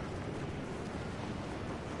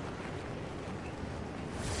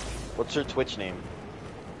 What's her Twitch name?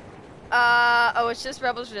 Oh, it's just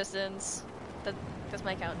Rebels Resistance. That's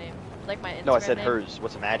my account name. Like my Instagram No, I said name. hers.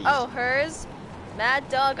 What's Maddie's? Oh, hers?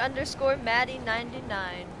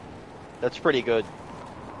 MaddDog_Maddie99. That's pretty good.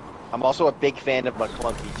 I'm also a big fan of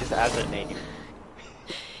McClunky, just as a name.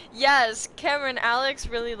 Yes, Cameron, Alex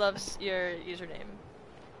really loves your username.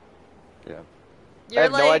 Yeah. You're I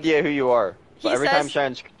have like, no idea who you are. But He every time says-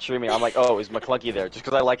 Sharon's streaming, I'm like, oh, is McClunky there? Just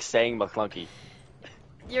because I like saying McClunky.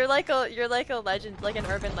 You're like a legend, like an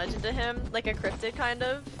urban legend to him, like a cryptid kind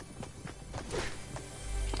of.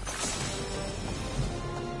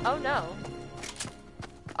 Oh no.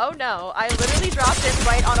 Oh no, I literally dropped in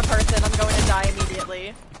right on a person. I'm going to die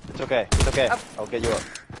immediately. It's okay. It's okay. I'll get you up.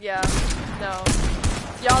 Yeah, no.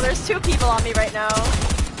 Y'all, there's 2 people on me right now.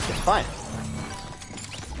 It's fine.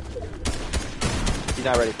 You're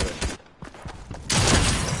not ready for this.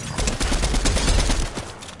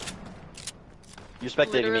 You're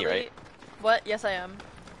spectating me, right? What? Yes, I am.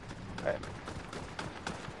 Alright.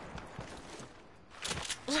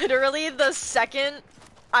 Literally, the second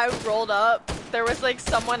I rolled up, there was like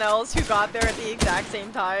someone else who got there at the exact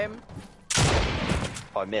same time.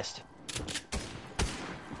 Oh, I missed.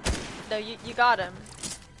 No, you got him.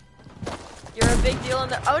 You're a big deal in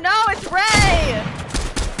the- Oh no, it's Ray!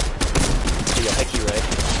 Yeah, heck you, Ray.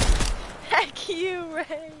 Heck you,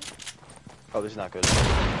 Ray. Oh, this is not good.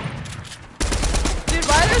 Dude,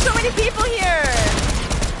 why are there so many people here?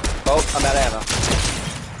 Oh, I'm out of ammo.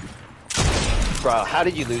 Bro, how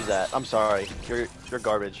did you lose that? I'm sorry. You're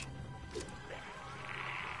garbage.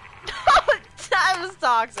 That was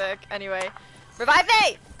toxic. Anyway, revive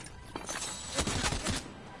me!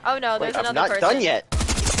 Oh no, there's Wait, I'm another not person. done yet.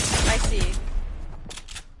 I see.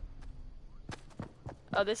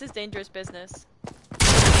 Oh, this is dangerous business.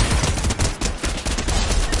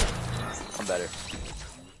 I'm better.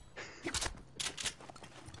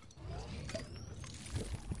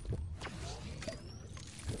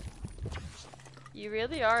 You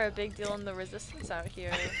really are a big deal in the resistance out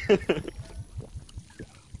here.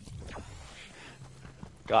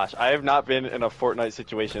 Gosh, I have not been in a Fortnite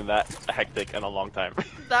situation that hectic in a long time.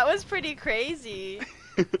 That was pretty crazy.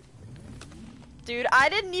 Dude, I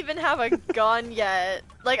didn't even have a gun yet.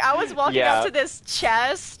 Like, I was walking up to this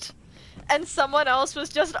chest, and someone else was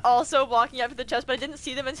just also walking up to the chest, but I didn't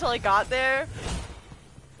see them until I got there.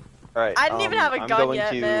 Alright, I didn't even have a gun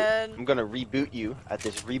yet, man. I'm gonna reboot you at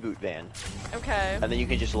this reboot van. Okay. And then you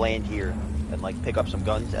can just land here and, like, pick up some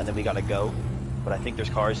guns, and then we gotta go. But I think there's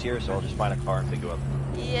cars here, so I'll just find a car and pick you up.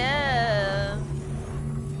 Yeah.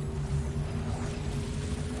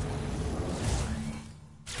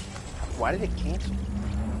 Why did it cancel?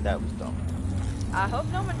 That was dumb. I hope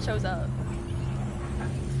no one shows up.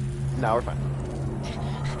 No, we're fine.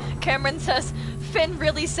 Cameron says, Finn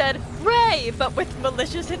really said Ray, but with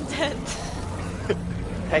malicious intent.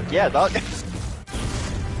 Heck yeah, dog.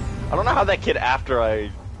 I don't know how that kid, after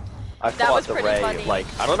I fought the Ray, funny. like,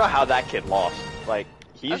 I don't know how that kid lost. Like,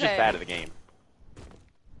 he's just bad at the game.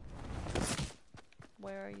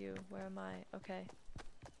 Where are you? Where am I? Okay.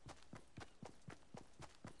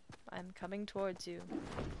 I'm coming towards you.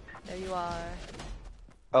 There you are.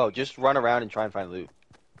 Oh, just run around and try and find loot.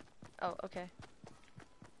 Oh, okay.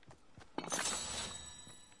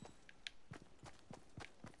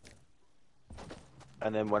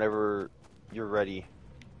 And then whenever you're ready.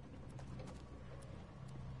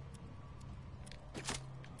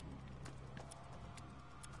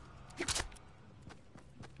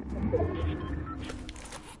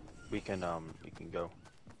 We can go.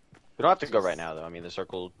 We don't have to go right now though. I mean, the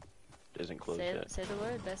circle isn't closed yet. Say the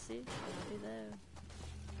word, Bessie. I'll be there.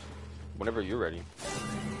 Whenever you're ready.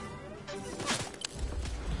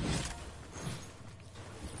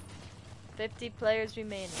 $50 players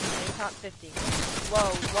remaining. Stay top 50. Whoa,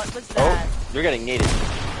 what was that? Oh, you're getting needed.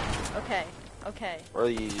 Okay, okay. Where are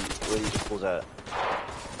these fools at?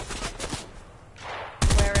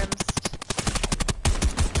 Where am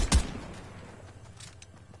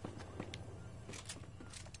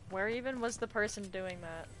Where even was the person doing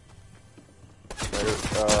that?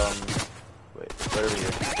 Wait, right over here.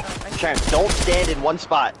 Oh, Champ, don't stand in one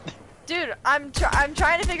spot. Dude, I'm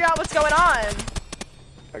trying to figure out what's going on.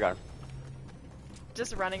 I got him.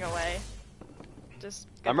 Just running away.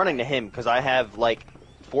 I'm running to him because I have like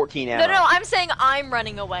 14 ammo. No, I'm saying I'm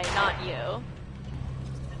running away, not you.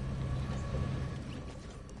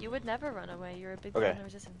 You would never run away. You're a big fan of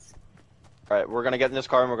resistance. Alright, we're gonna get in this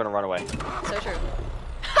car and we're gonna run away. So true.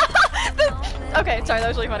 Okay, sorry, that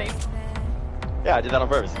was really funny. Yeah, I did that on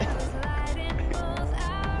purpose.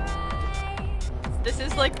 This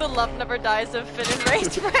is like the love never dies of Finn and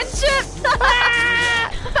Ray's friendship.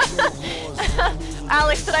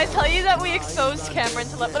 Alex, did I tell you that we exposed Cameron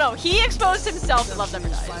to love? No, he exposed himself to love never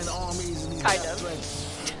dies. Kind of.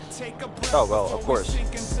 Oh well, of course.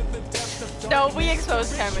 No, we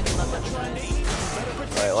exposed Cameron to love never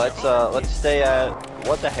dies. Alright, let's stay at.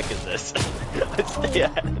 What the heck is this? Let's stay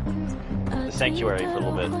at the sanctuary for a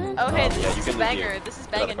little bit. Okay, this is can banger. This is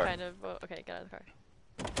banging kind of. Oh, okay, get out of the car.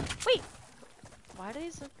 Wait. Why do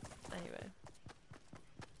these? Anyway.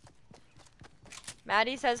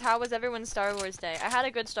 Maddie says, "How was everyone's Star Wars day?" I had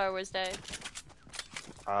a good Star Wars day.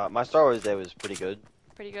 My Star Wars day was pretty good.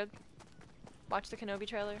 Pretty good. Watch the Kenobi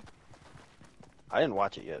trailer. I didn't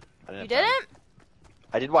watch it yet. You didn't?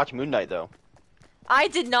 I did watch Moon Knight though. I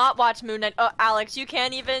did not watch Moon Knight. Oh, Alex, you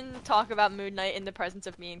can't even talk about Moon Knight in the presence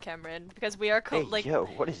of me and Cameron because we are Hey, yo,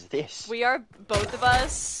 what is this? We are both of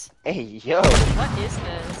us. Hey, yo. What is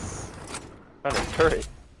this? Found a turret.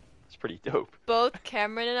 It's pretty dope. Both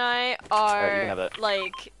Cameron and I are Alright, you can have that.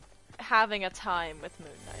 like having a time with Moon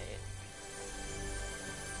Knight.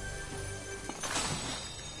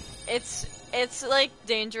 It's like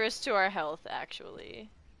dangerous to our health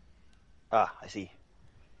actually. Ah, I see.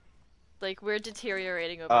 Like we're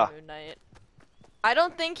deteriorating over Moon Knight. I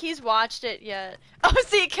don't think he's watched it yet. Oh,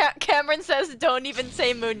 see, Cameron says don't even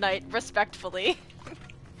say Moon Knight respectfully.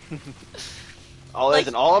 All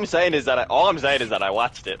I'm saying is that I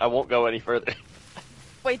watched it. I won't go any further.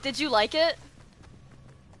 Wait, did you like it?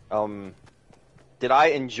 Did I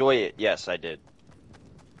enjoy it? Yes, I did.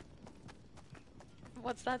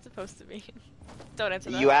 What's that supposed to mean? Don't answer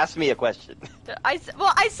that. You asked me a question. I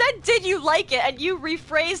said, did you like it? And you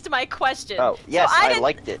rephrased my question. Oh, yes, so I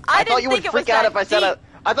liked it. I thought you would freak out if I said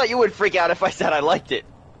I thought you would freak out if I said I liked it.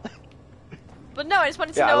 But no, I just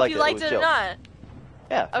wanted to know if you liked it or not.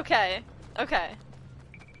 Yeah. Okay. Okay.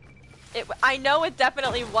 I know it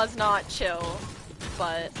definitely was not chill,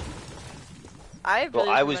 but I really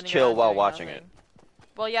I was chill while watching it.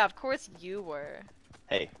 Well, yeah, of course you were.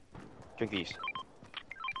 Hey, drink these.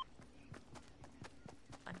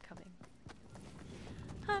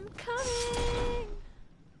 I'm coming.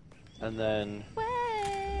 And then...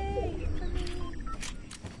 Wait for me.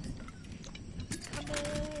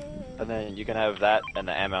 Coming. And then you can have that and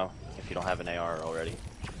the ammo if you don't have an AR already.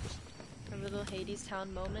 A little Hades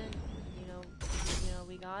Town moment. You know,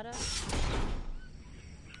 we gotta.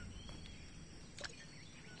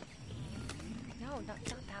 No, not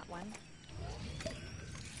that one.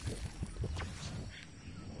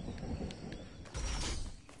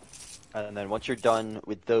 And then once you're done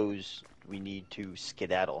with those, we need to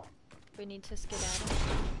skedaddle. We need to skedaddle.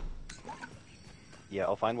 Yeah,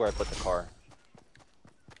 I'll find where I put the car.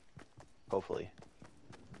 Hopefully.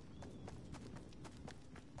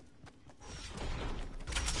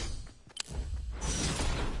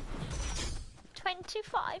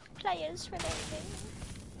 25 players remaining.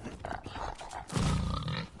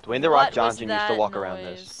 Dwayne The Rock Johnson used to walk around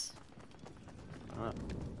this.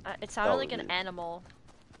 It sounded like an animal.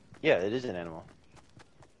 Yeah, it is an animal.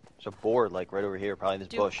 There's a boar, like, right over here, probably in this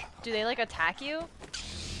bush. Do they, like, attack you?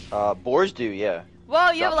 Boars do, yeah.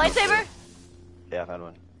 Whoa, you have a lightsaber? Yeah, I found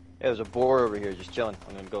one. Yeah, there's a boar over here just chilling.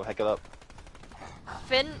 I'm gonna go heck it up.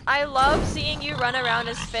 Finn, I love seeing you run around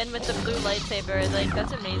as Finn with the blue lightsaber. Like,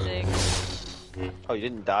 that's amazing. Oh, you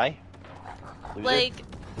didn't die? Loser? Like...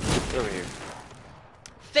 Get over here.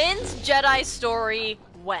 Finn's Jedi story,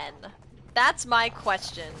 when? That's my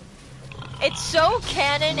question. It's so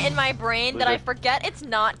canon in my brain that I forget it's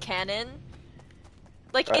not canon.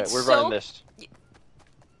 Like, All right, it's we're so... running this.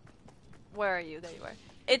 Where are you? There you are.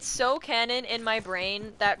 It's so canon in my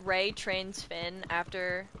brain that Rey trains Finn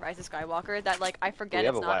after Rise of Skywalker that, like, I forget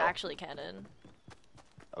it's not actually canon.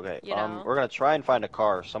 Okay, You know? we're gonna try and find a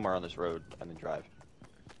car somewhere on this road and then drive.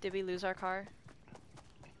 Did we lose our car?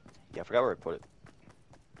 Yeah, I forgot where I put it.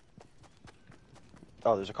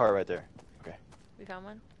 Oh, there's a car right there. Okay. We found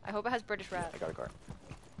one? I hope it has British rap. I got a car.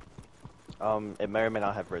 It may or may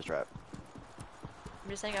not have British rap. I'm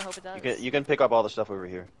just saying I hope it does. You can pick up all the stuff over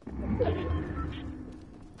here.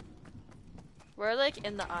 We're like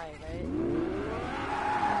in the eye, right?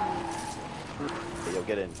 Okay, yo,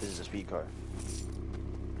 get in. This is a speed car.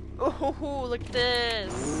 Oh, look at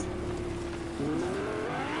this.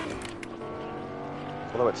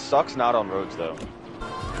 Although it sucks not on roads though.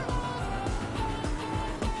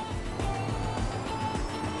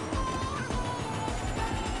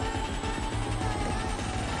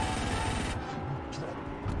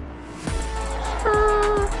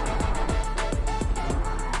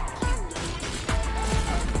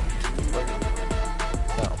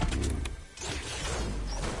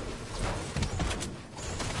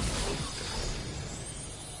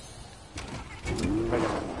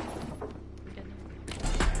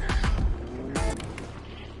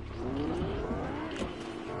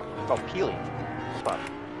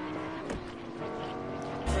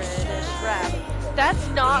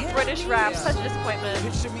 British rap, such a disappointment.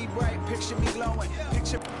 Picture me bright, picture me glowing,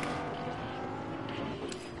 picture.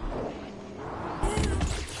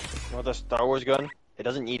 You want the Star Wars gun? It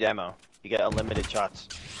doesn't need ammo. You get unlimited shots.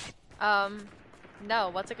 No,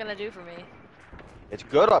 what's it gonna do for me? It's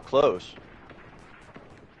good up close.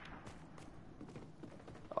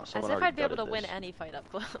 Oh, as if I'd be able to win any fight up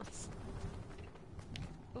close.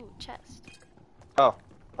 Ooh, chest. Oh,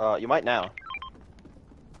 you might now.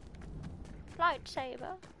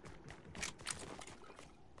 Lightsaber.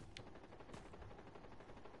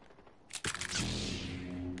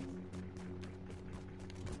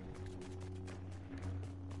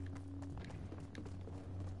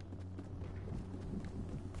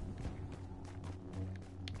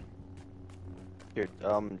 Here,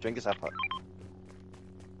 drink this apple.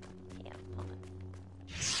 Yeah, hold on.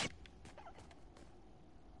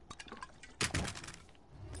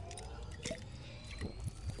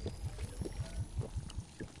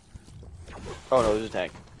 Oh no, there's a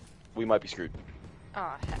tank. We might be screwed.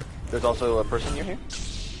 Aw, heck. There's also a person near here.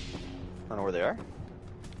 I don't know where they are.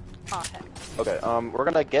 Aw, heck. Okay, we're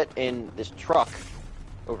gonna get in this truck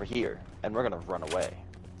over here, and we're gonna run away.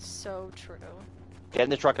 So true. Get in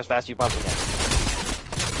the truck as fast as you possibly can.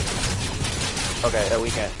 Okay, we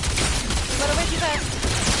can. Run away too fast.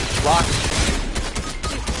 Lock.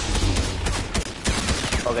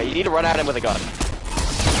 Okay, you need to run at him with a gun.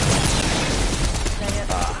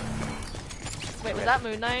 Wait, was that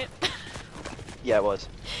Moon Knight? Yeah, it was.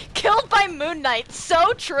 Killed by Moon Knight,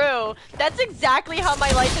 so true! That's exactly how my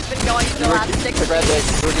life has been going for the last 6 weeks.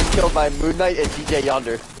 Congratulations, you were just killed by Moon Knight and DJ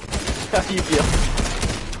Yonder. How do you feel?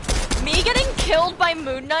 Me getting killed by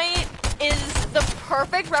Moon Knight is the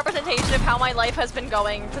perfect representation of how my life has been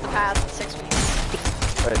going for the past 6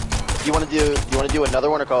 weeks. Alright, you wanna do another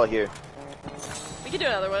one or call it here? We can do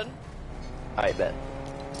another one. Alright, bet.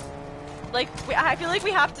 Like, I feel like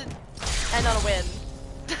we have to end on a win.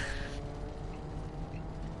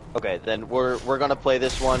 Okay, then we're gonna play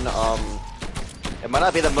this one. It might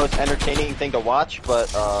not be the most entertaining thing to watch,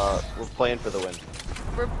 but we're playing for the win.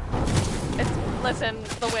 Listen,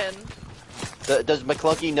 the win. Does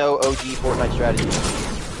McClunky know OG Fortnite strategy?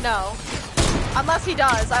 No. Unless he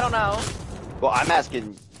does, I don't know. Well, I'm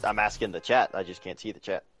asking the chat. I just can't see the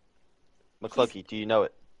chat. McClunky, do you know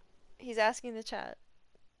it? He's asking the chat.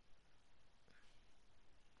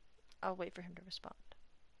 I'll wait for him to respond.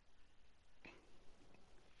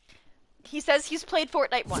 He says he's played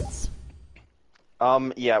Fortnite once.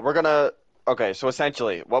 Yeah, we're gonna. Okay, so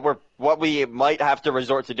essentially, what we might have to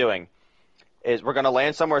resort to doing is we're gonna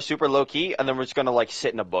land somewhere super low key, and then we're just gonna like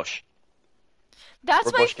sit in a bush. That's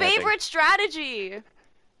We're my bush camping. favorite strategy.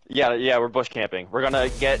 Yeah, we're bush camping. We're gonna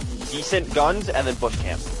get decent guns and then bush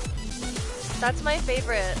camp. That's my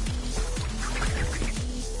favorite.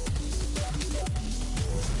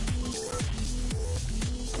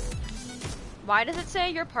 Why does it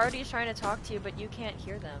say your party's trying to talk to you, but you can't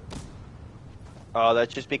hear them?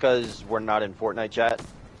 That's just because we're not in Fortnite chat.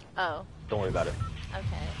 Oh. Don't worry about it.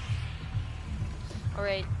 Okay.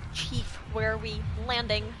 Alright, Chief, where are we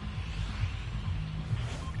landing?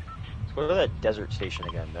 Let's go to that desert station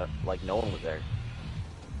again. Like, no one was there.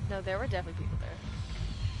 No, there were definitely people there.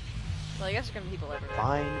 Well, I guess there's gonna be people everywhere.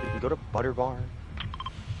 Fine, we can go to Butter Barn.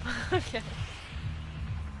 Okay.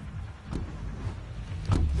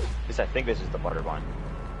 At least I think this is the Butter Barn.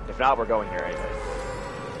 If not, we're going here anyway.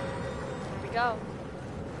 Here we go.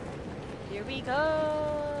 Here we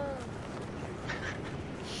go.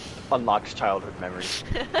 Unlocks childhood memories.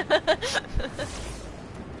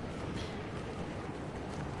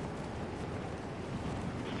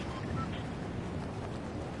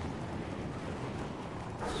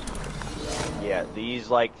 Yeah, these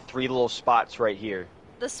like 3 little spots right here.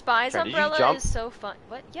 The spy's Trent, did you umbrella jump? is so fun.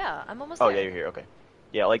 What? Yeah, I'm almost Oh, there. yeah, you're here. Okay.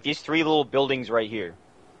 Yeah, like these 3 little buildings right here.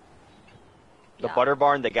 The Yeah. Butter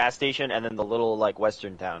Barn, the gas station, and then the little like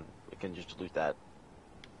western town. We can just loot that.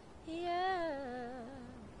 Yeah.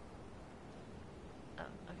 Oh,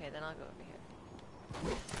 okay, then I'll go over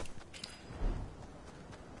here.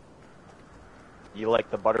 You like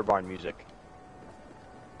the Butter Barn music?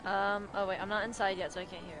 Oh wait, I'm not inside yet, so I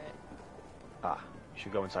can't hear it. Ah, you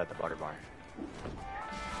should go inside the Butter Barn.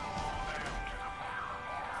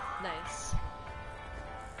 Nice.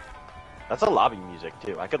 That's a lobby music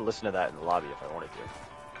too. I could listen to that in the lobby if I wanted to.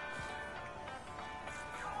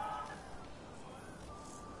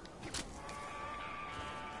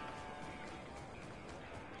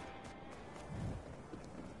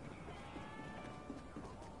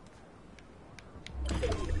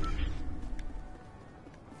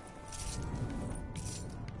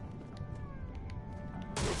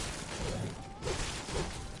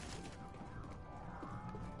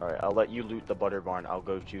 Alright, I'll let you loot the Butter Barn. I'll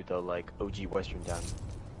go to the, like, OG Western Town.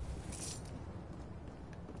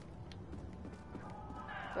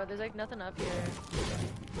 But there's like nothing up here.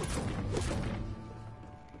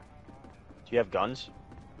 Do you have guns?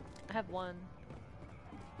 I have one.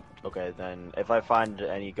 Okay, then if I find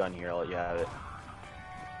any gun here, I'll let you have it.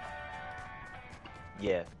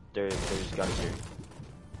 Yeah, there's guns here.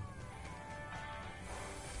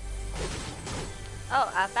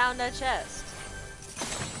 Oh, I found a chest.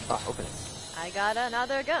 Ah, open it. I got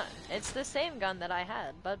another gun. It's the same gun that I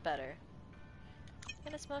had, but better.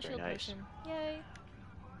 And a small Very shield nice. potion. Yay.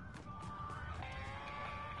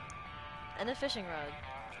 And a fishing rod,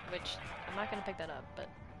 which I'm not gonna pick that up, but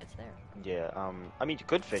it's there. Yeah, I mean, you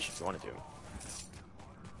could fish if you wanted to.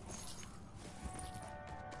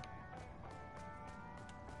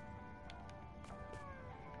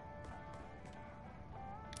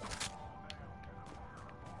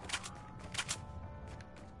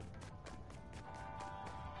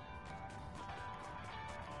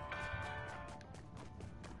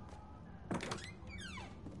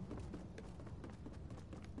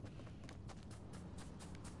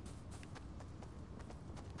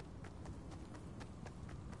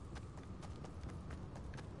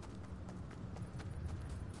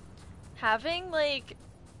 Having, like,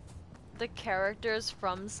 the characters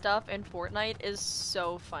from stuff in Fortnite is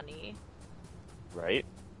so funny. Right?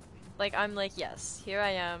 Like, I'm like, yes, here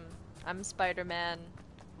I am. I'm Spider-Man,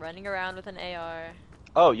 running around with an AR.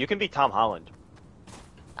 Oh, you can be Tom Holland.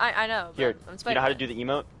 I know, but Here, I'm you know Spider-Man. how to do the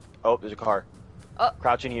emote? Oh, there's a car. Oh.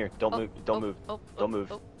 Crouch in here. Don't Oh, move. Don't oh, move. oh, Don't oh,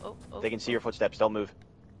 move. oh, They can see your footsteps. Don't move.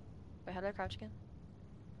 Wait, how do I crouch again?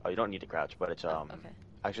 Oh, you don't need to crouch, but it's Oh, okay.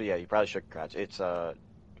 Actually, yeah, you probably should crouch. It's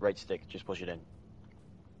right stick. Just push it in.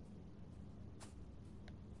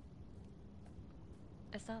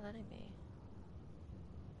 It's not letting me.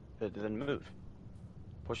 Then move.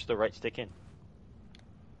 Push the right stick in.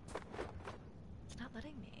 It's not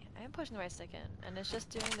letting me. I am pushing the right stick in, and it's just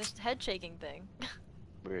doing this head shaking thing.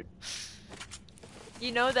 Weird.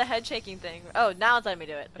 You know the head shaking thing. Oh, now it's letting me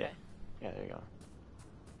do it. Okay. Yeah, there you go.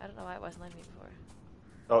 I don't know why it wasn't letting me before.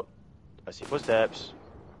 Oh, I see footsteps.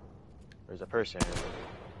 There's a person.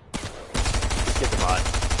 Let's get the bot.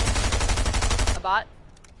 A bot?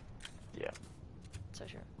 Yeah. So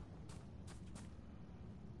sure.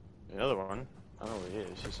 Another one. I don't know where he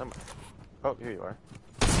is. He's somewhere. Oh, here you are.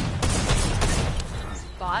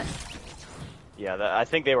 Bot? Yeah, I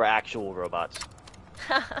think they were actual robots.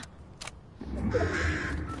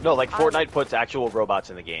 No, like Fortnite puts actual robots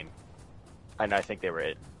in the game. And I think they were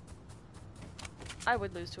it. I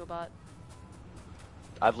would lose to a bot.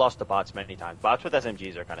 I've lost to bots many times. Bots with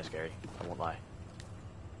SMGs are kind of scary. I won't lie.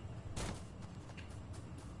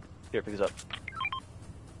 Here, pick this up.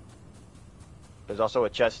 There's also a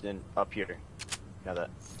chest up here. Now that.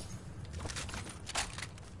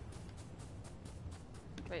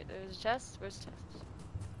 Wait, there's a chest? Where's the chest?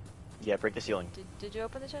 Yeah, break the ceiling. Did you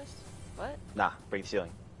open the chest? What? Nah, break the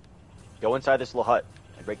ceiling. Go inside this little hut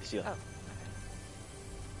and break the ceiling. Oh.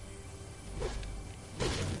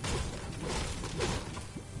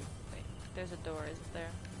 Wait, there's a door, isn't there?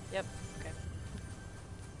 Yep, okay.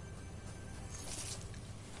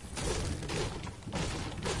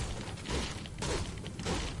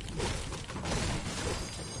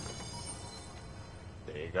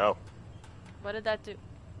 There you go. What did that do?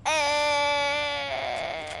 Hey!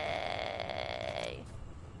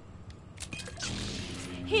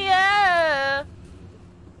 Yeah!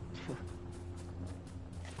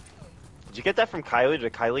 Did you get that from Kylie, or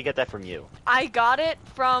did Kylie get that from you? I got it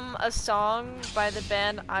from a song by the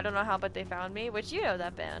band I Don't Know How But They Found Me, which you know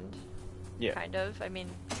that band. Yeah. Kind of. I mean,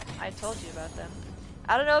 I told you about them.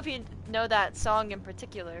 I don't know if you know that song in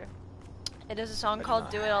particular. It is a song called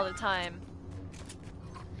Do It All the Time.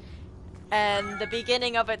 And the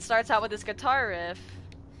beginning of it starts out with this guitar riff.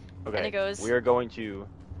 Okay. And it goes... We are going to...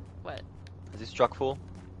 What? Is this truck full?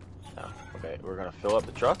 No. Okay, we're gonna fill up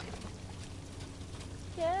the truck.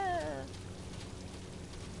 Yeah.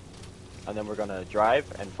 And then we're gonna drive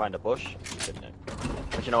and find a bush and sit in it.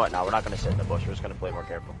 But you know what? No, we're not gonna sit in the bush. We're just gonna play more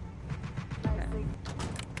careful. Okay.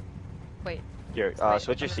 Wait. Here, Wait,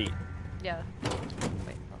 switch your seat. Yeah. Wait,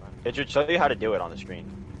 hold on. It should show you how to do it on the screen.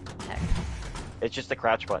 Heck. It's just the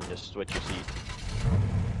crouch button. Just switch your seat.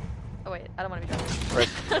 Oh wait, I don't want to be driving. Press.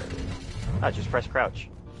 Just press crouch.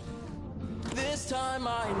 This time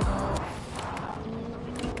I know.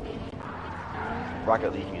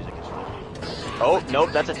 Rocket League music is cool. Oh,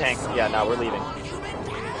 nope, that's a tank. Yeah, no, we're leaving.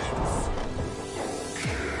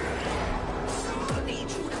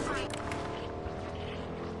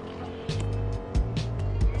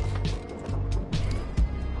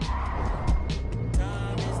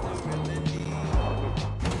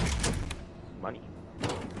 Money.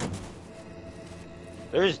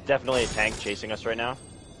 There is definitely a tank chasing us right now.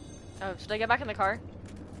 Oh, should I get back in the car?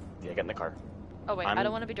 Yeah, get in the car. Oh wait, I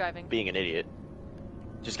don't want to be driving. Being an idiot.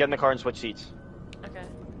 Just get in the car and switch seats. Okay.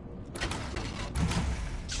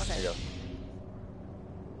 There you go.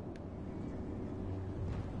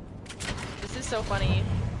 This is so funny.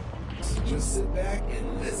 Just sit back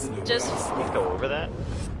and listen to Just We can go over that.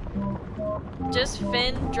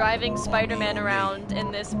 Finn driving Spider-Man around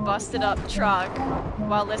in this busted up truck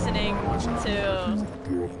while listening to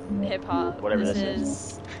hip hop. Whatever this this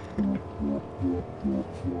is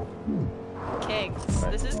kinks.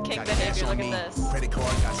 This is kink behavior. Look at this. Credit card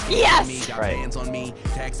got scammed Yes! on me, got Right. bands on me.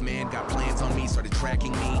 Tax man got plans on me, started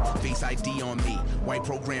tracking me. Face ID on me. White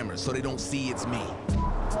programmers, so they don't see it's me.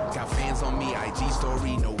 Got fans on me, IG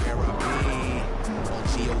story, know where I be. On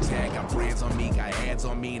geotag, got brands on me, got ads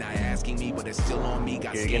on me, not asking me, but it's still on me.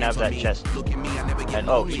 Got Here, you can have scams that on me. chest. Look at me, I never get And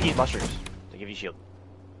oh, lonely. you need mushrooms to give you shield.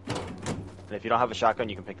 And if you don't have a shotgun,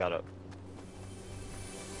 you can pick that up.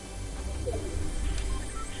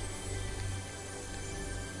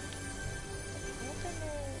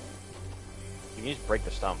 You can just break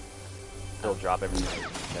the stump. It'll drop everything.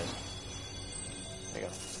 There you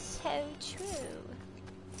go. So true.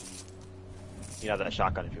 You can have that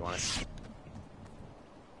shotgun if you want it.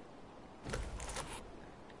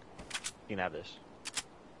 You can have this.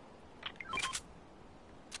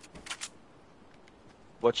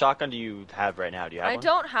 What shotgun do you have right now? Do you have I one?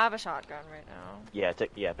 don't have a shotgun right now. Yeah,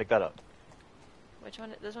 yeah, pick that up. Which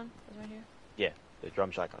one? This one? This one here? Yeah, the drum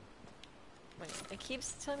shotgun. Wait, it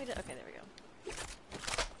keeps telling me to. Okay, there we go.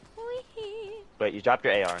 Whee! Wait, you dropped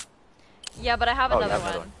your AR. Yeah, but I have Oh, you another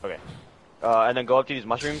have one. Okay. And then go up to these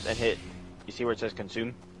mushrooms and hit. You see where it says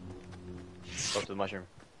consume? Go up to the mushroom.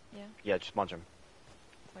 Yeah. Yeah, just mushroom.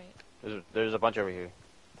 Wait. There's a bunch over here.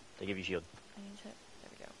 They give you shield. I need to. There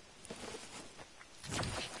we go.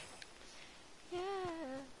 Yeah.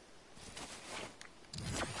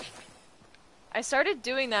 I started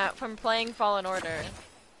doing that from playing Fallen Order.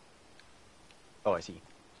 Oh, I see.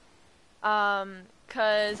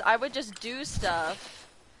 Cause I would just do stuff,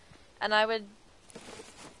 and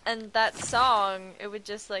and that song, it would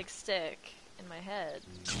just like stick in my head.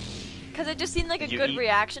 Cause it just seemed like a good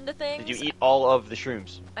reaction to things. Did you eat all of the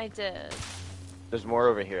shrooms? I did. There's more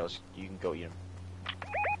over here. You can go eat them.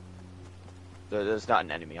 There's not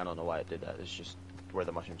an enemy. I don't know why it did that. It's just where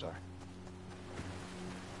the mushrooms are.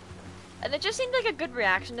 And it just seemed like a good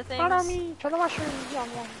reaction to things. Follow me to the mushrooms.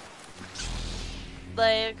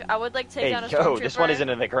 Like, I would like take down a stormtrooper. stormtrooper. This one isn't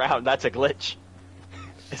in the ground. That's a glitch.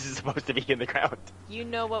 This is supposed to be in the ground. You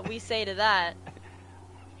know what we say to that.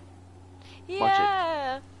 Munch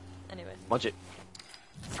Yeah. Anyways. Munch it.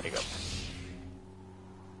 There you go.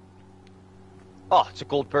 Oh, it's a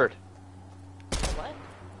gold bird. What?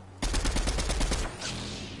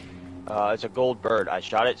 It's a gold bird. I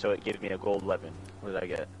shot it, so it gives me a gold weapon. What did I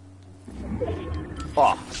get?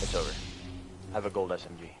 Oh, it's over. I have a gold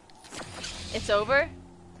SMG. It's over?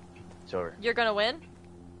 It's over. You're gonna win?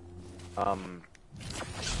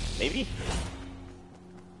 Maybe?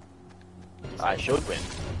 I should win.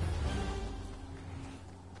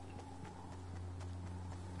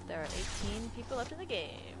 There are 18 people left in the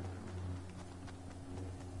game.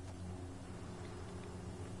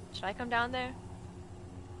 Should I come down there?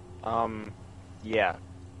 Yeah.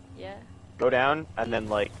 Yeah? Go down, and then,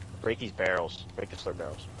 like, break these barrels. Break the slurp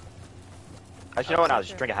barrels. Actually, you know what? Now,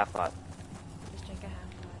 just drink a half pot. Just drink a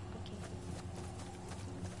half pot. Okay.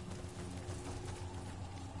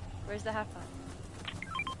 Where's the half pot?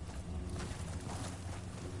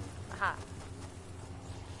 Aha.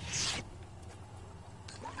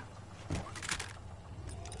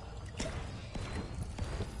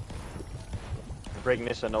 I'm breaking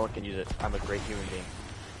this so no one can use it. I'm a great human being.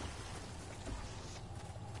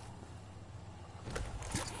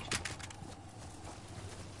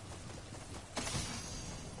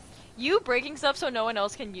 You breaking stuff so no one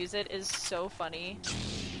else can use it is so funny.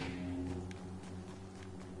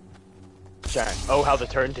 Sharon. Oh, how the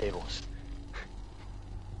turntables.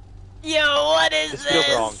 Yo, what is this? This feels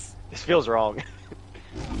wrong. This feels wrong.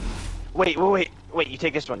 Wait, you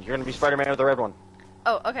take this one. You're gonna be Spider-Man with the red one.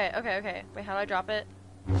 Oh, okay. Wait, how do I drop it?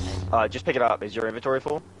 Just pick it up. Is your inventory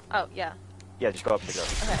full? Oh, yeah. Yeah, just go up and pick it up.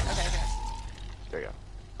 Okay. There you go.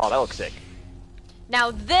 Oh, that looks sick. Now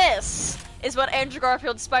this is what Andrew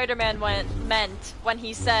Garfield's Spider-Man meant when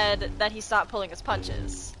he said that he stopped pulling his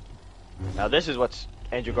punches. Now this is what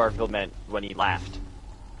Andrew Garfield meant when he laughed.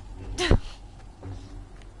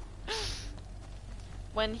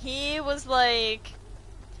 When he was like...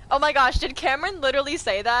 Oh my gosh, did Cameron literally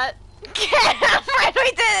say that? Cameron,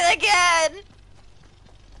 we did it again!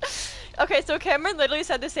 Okay, so Cameron literally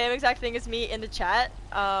said the same exact thing as me in the chat,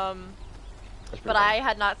 but I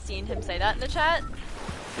had not seen him say that in the chat.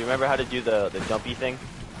 Do you remember how to do the jumpy thing?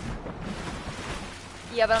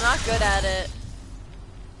 Yeah, but I'm not good at it.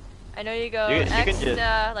 I know you go You can X,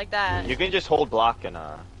 just- like that. You can just hold block and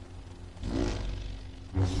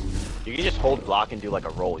you can just hold block and do like a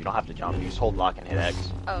roll. You don't have to jump. You just hold block and hit X.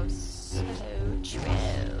 Oh, so true.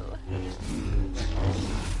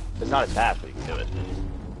 It's not a tap, but you can do it.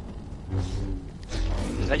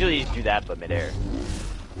 Essentially, you just do that, but midair.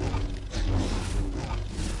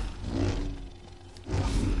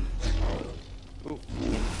 Ooh.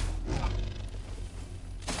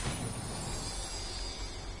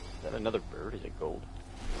 Is that another bird? Is it gold?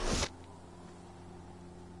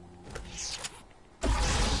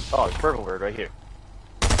 Oh, it's purple bird right here.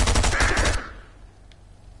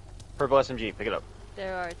 Purple SMG, pick it up.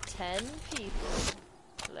 There are 10 people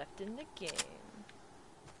left in the game.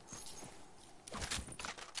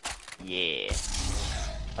 Yeah.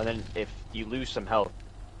 And then if you lose some health,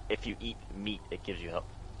 if you eat meat, it gives you health.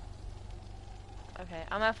 Okay,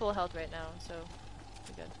 I'm at full health right now, so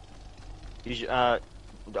we're good. You should,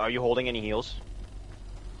 are you holding any heals?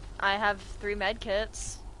 I have 3 med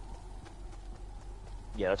kits.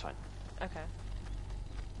 Yeah, that's fine. Okay.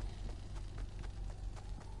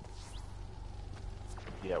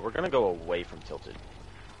 Yeah, we're gonna go away from Tilted.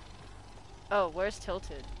 Oh, where's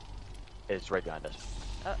Tilted? It's right behind us.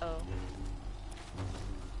 Uh-oh.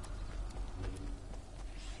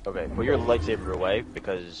 Okay, put your lightsaber away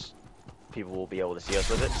because people will be able to see us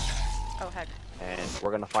with it. Oh, heck. And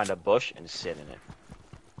we're gonna find a bush and sit in it.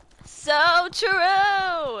 So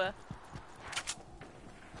true!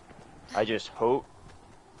 I just hope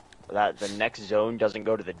that the next zone doesn't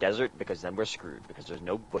go to the desert because then we're screwed because there's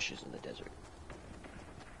no bushes in the desert.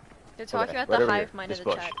 They're talking Okay, about the right over hive here, mind this of the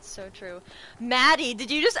bush. chat. So true. Maddie, did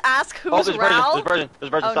you just ask who's Oh, there's Raoul? a virgin. There's a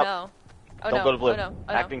virgin. Oh Stop. no. Oh Don't no. go to blue. Oh no.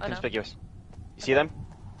 Oh Acting no. Oh no. conspicuous. You see them?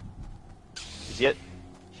 You see it?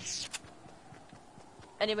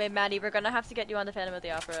 Anyway, Maddie, we're gonna have to get you on the Phantom of the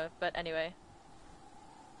Opera, but anyway.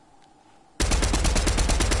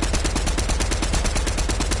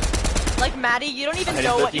 Like, Maddie, you don't even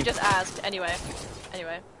know what you just asked. Anyway.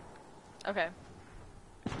 Okay.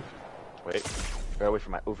 Wait. Gotta wait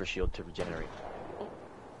for my overshield to regenerate.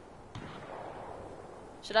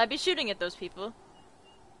 Should I be shooting at those people?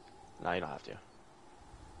 No, you don't have to.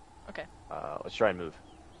 Okay. Let's try and move.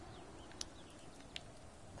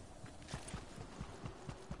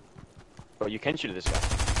 Oh, you can shoot at this guy.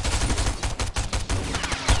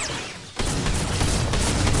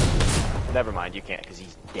 Never mind, you can't, because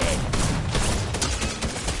he's dead.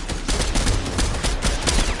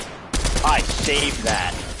 I saved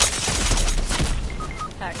that.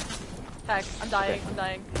 Heck, I'm dying, Okay. I'm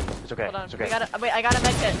dying. It's okay, Hold on, it's okay. wait, I got a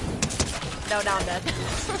med kit. No, now I'm dead.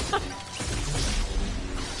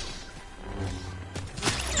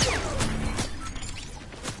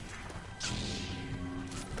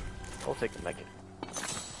 I'll take the medkit.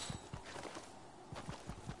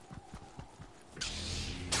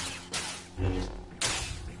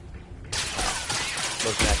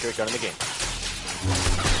 Most accurate gun in the game.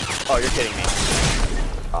 Oh, you're kidding me.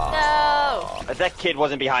 No! If that kid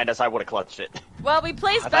wasn't behind us, I would have clutched it. Well, we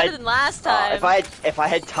placed better than last time. If I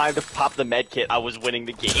had time to pop the med kit, I was winning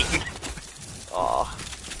the game. Oh.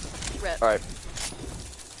 Rip. All right.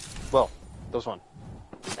 Well, that was fun.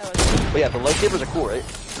 That was... But yeah, the lightsabers are cool, right?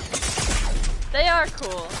 They are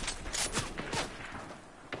cool.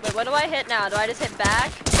 Wait, what do I hit now? Do I just hit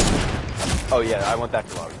back? Oh yeah, I went back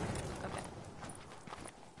to lobby. Okay.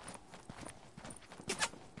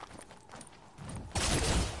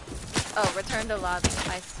 Oh, return to lobby.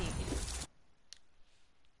 I see.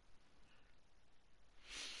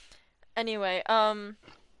 Anyway,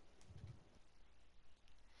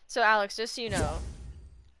 so Alex, just so you know,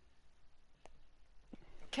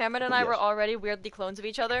 Cameron and I were already weirdly clones of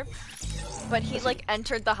each other, but he like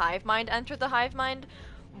entered the hive mind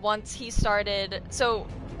once he started. So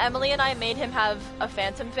Emily and I made him have a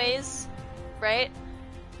phantom phase, right?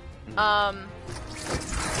 And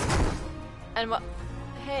what?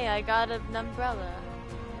 Hey, I got an umbrella.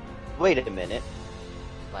 Wait a minute.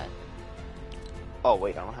 What? Oh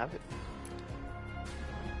wait, I don't have it.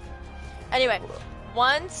 Anyway, Hold up.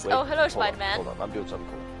 once. Wait, Oh, hello, hold up, Spider-Man. Hold up, I'm doing something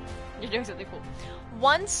cool. You're doing something cool.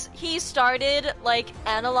 Once he started, like,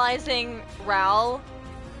 analyzing Raoul,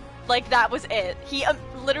 like, that was it. He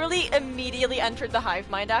literally immediately entered the hive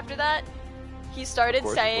mind after that. He started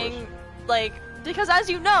saying, like, because as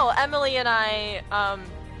you know, Emily and I,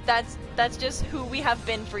 that's just who we have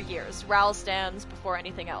been for years. Raoul stands before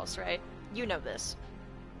anything else, right? You know this.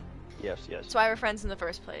 Yes, yes. That's why we're friends in the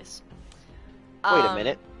first place. Wait a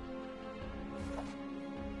minute.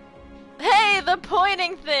 Hey, the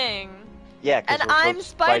pointing thing! Yeah, 'cause And we're I'm both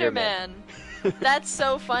Spider-Man. That's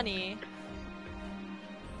so funny.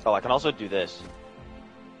 Oh, I can also do this.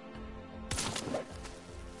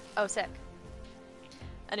 Oh, sick.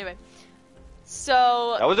 Anyway,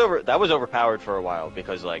 so That was overpowered for a while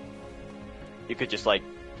because like you could just like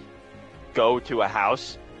go to a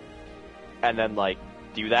house and then like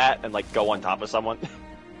do that and like go on top of someone.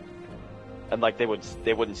 And like they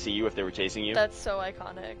wouldn't see you if they were chasing you. that's so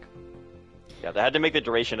iconic. Yeah, they had to make the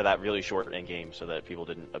duration of that really short in game so that people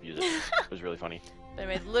didn't abuse it. It was really funny.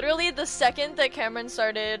 Anyway, literally the second that Cameron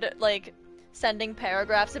started like sending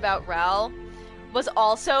paragraphs about Raoul was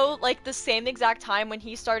also like the same exact time when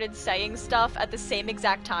he started saying stuff at the same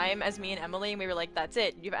exact time as me and Emily, and we were like, that's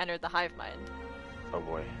it, you've entered the hive mind. Oh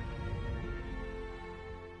boy.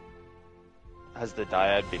 Has the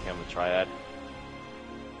dyad become a triad?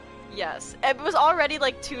 Yes. It was already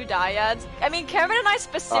like 2 dyads. I mean, Cameron and I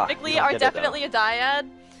specifically are definitely a dyad.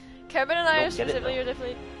 Cameron and I are specifically are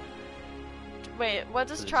definitely... Wait, what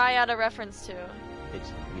does triad a reference to? It's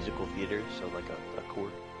musical theater, so like a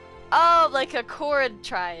chord. Oh, like a chord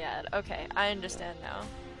triad. Okay, I understand now.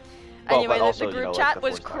 Well, Anyway, but also, the group like, chat the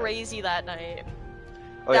was fourth triad. crazy that night.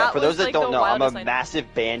 Oh yeah, That for those was, that like, don't the know, I'm a wildest night.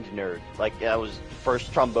 massive band nerd. Like, I was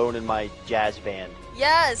first trombone in my jazz band.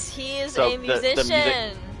 Yes, he is So a the musician.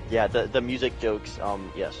 music- Yeah, the music jokes,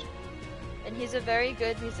 yes. And he's a very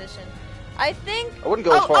good musician. I think. I wouldn't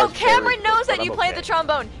go as far as Cameron very knows good, that but you I'm play okay. the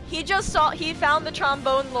trombone. He just found the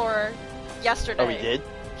trombone lore yesterday. Oh, he did?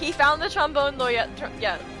 He found the trombone lore,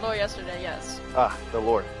 lore yesterday. Yes. Ah, the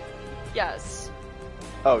lore. Yes.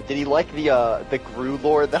 Oh, did he like the Gru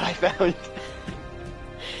lore that I found?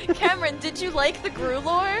 Cameron, did you like the Gru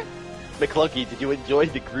lore? McClunky, did you enjoy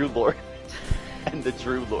the Gru lore? And the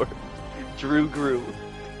Drew lore? Drew Gru.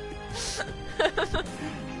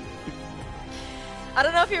 I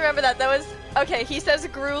don't know if you remember that. That was okay. He says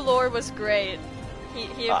Gru lore was great.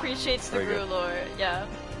 He appreciates the Gru lore. Yeah.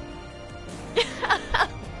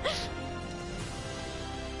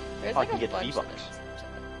 There's I like can a get bunch V-Bucks. of this.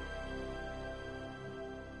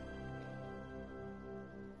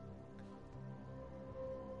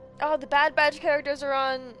 Oh, the Bad Batch characters are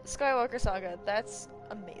on Skywalker Saga. That's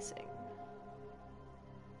amazing.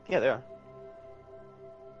 Yeah, they are.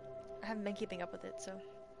 I haven't been keeping up with it, so.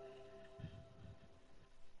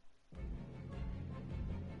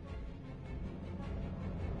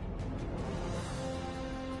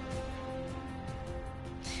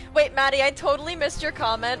 Wait, Maddie, I totally missed your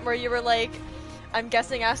comment where you were like, I'm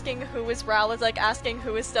guessing asking who is Ral is like asking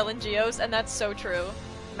who is Stellan Geos, and that's so true.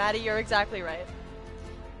 Maddie, you're exactly right.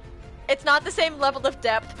 It's not the same level of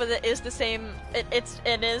depth, but it is the same. It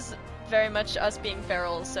is very much us being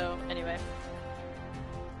ferals. So anyway,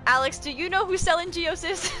 Alex, do you know who Stellan Geos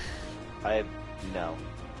is? I have no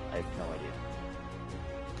idea.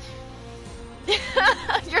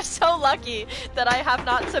 You're so lucky that I have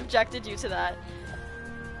not subjected you to that.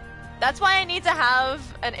 That's why I need to have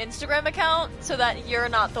an Instagram account so that you're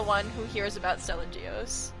not the one who hears about Stellan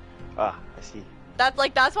Geos. Ah, I see.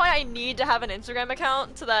 That's why I need to have an Instagram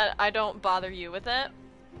account so that I don't bother you with it.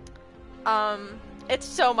 It's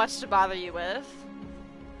so much to bother you with.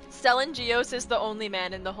 Stellan Geos is the only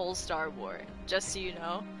man in the whole Star War, just so you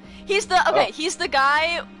know. He's the he's the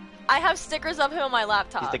guy. I have stickers of him on my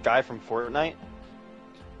laptop. He's the guy from Fortnite?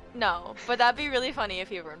 No, but that'd be really funny if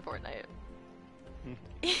he were in Fortnite.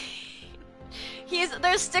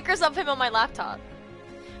 There's stickers of him on my laptop.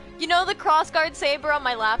 You know the crossguard saber on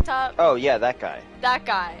my laptop? Oh yeah, that guy. That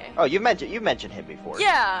guy. Oh, you mentioned him before.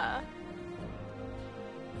 Yeah.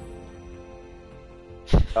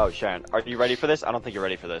 Oh, Sharon, are you ready for this? I don't think you're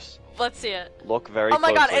ready for this. Let's see it. Look very Oh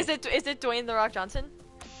my closely. god, is it Dwayne The Rock Johnson?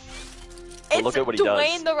 But It's look at what he does.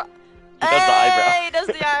 Dwayne The Rock. He does the eyebrow. He does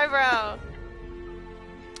the eyebrow.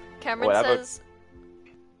 Cameron says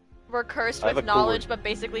we're cursed with knowledge, but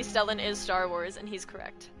basically Stellan is Star Wars, and he's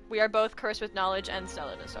correct. We are both cursed with knowledge, and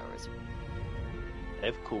Stellan is Star Wars. They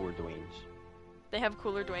have cooler Dwaynes. They have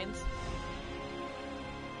cooler Dwaynes.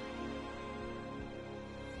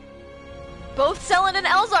 Both Stellan and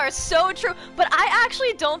Elzar, so true. But I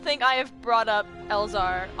actually don't think I have brought up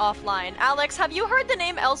Elzar offline. Alex, have you heard the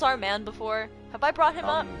name Elzar Mann before? Have I brought him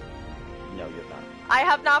up? No, you're not. I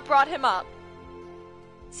have not brought him up.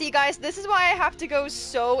 See, guys, this is why I have to go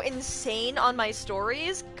so insane on my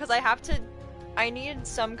stories, because I need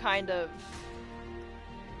some kind of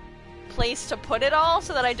place to put it all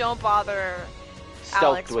so that I don't bother Stealth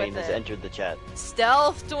Alex Dwayne with has it. entered the chat.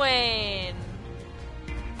 Stealth Dwayne!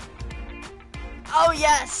 Oh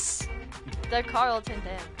yes! The Carlton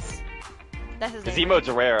dance. That's his His name. emotes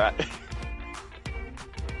are rare.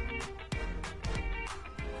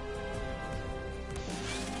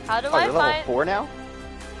 How do Oh, I you're find... level 4 now?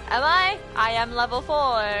 Am I? I am level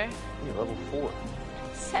 4. You're level 4.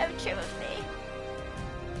 So true of me.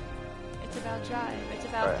 It's about drive. It's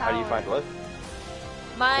about Alright, power. how do you find what?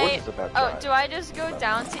 My... Of course it's about drive. do I just go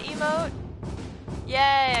down to emote? Yay,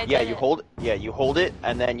 I Yeah, did you it. hold it,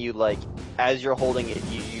 and then you like, as you're holding it,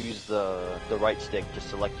 you use the right stick to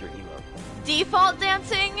select your emote. Default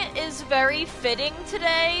dancing is very fitting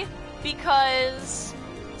today because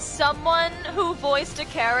someone who voiced a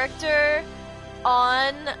character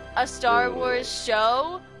on a Star Wars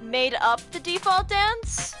show made up the default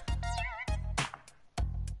dance.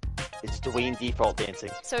 It's Dwayne default dancing.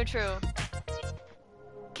 So true.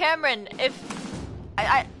 Cameron, if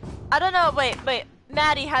I don't know, wait,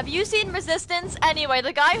 Maddie, have you seen Resistance? Anyway,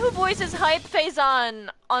 the guy who voices Hype Faison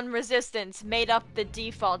on Resistance made up the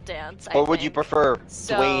default dance, I Or would you think. prefer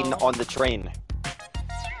So- Dwayne on the train?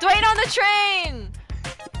 Dwayne on the train!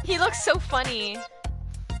 He looks so funny.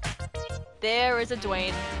 There is a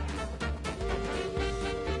Dwayne.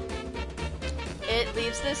 It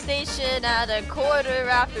leaves the station at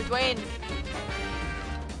 1:15 Dwayne.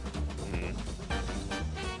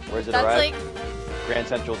 Where's it That's arrive? like Grand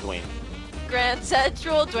Central Dwayne. Grand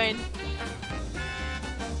Central Dwayne.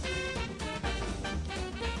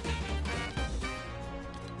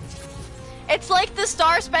 It's like the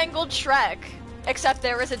Star Spangled Shrek, except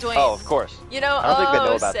there is a Dwayne. Oh, of course. You know, I don't think they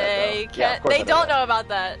know about that, say, though. Yeah, of course they I know don't that. know about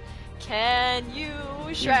that. Can you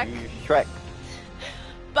Shrek? Shrek.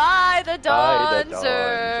 By the By the dawn's dawn's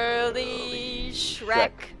early early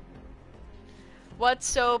Shrek. What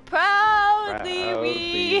so proudly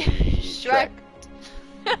we Proudly Shrek.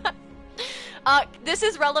 This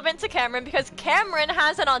is relevant to Cameron because Cameron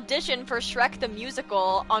has an audition for Shrek the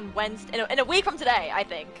Musical on Wednesday, in a week from today, I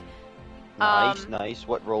think. Nice.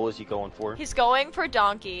 What role is he going for? He's going for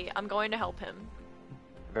Donkey. I'm going to help him.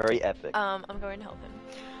 Very epic. I'm going to help him.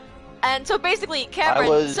 And so basically,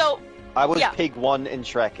 Cameron, I was Pig 1 in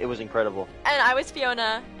Shrek. It was incredible. And I was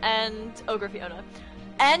Fiona and Ogre Fiona.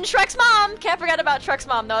 And Shrek's mom! Can't forget about Shrek's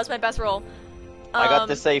mom. That was my best role. I got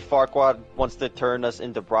to say Farquaad wants to turn us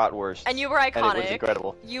into bratwurst. And you were iconic. And it was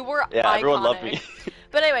incredible. You were iconic. Yeah, everyone loved me.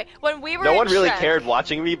 But anyway, when we were no one really Shrek, cared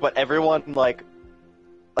watching me, but everyone, like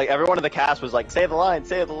everyone in the cast was like, say the line,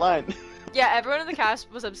 say the line. Yeah, everyone in the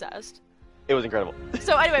cast was obsessed. It was incredible.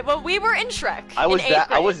 So anyway, when we were in Shrek, I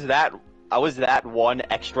was that one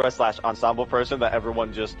extra / ensemble person that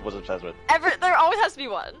everyone just was obsessed with. There always has to be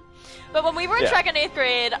one. But when we were in Shrek in 8th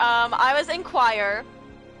grade, I was in choir.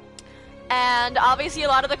 And obviously a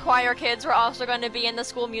lot of the choir kids were also going to be in the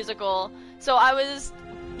school musical. So I was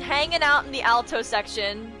hanging out in the alto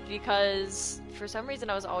section because for some reason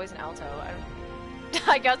I was always an alto.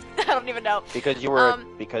 I guess I don't even know. Because you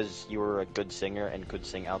were a good singer and could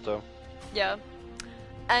sing alto. Yeah.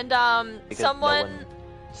 And they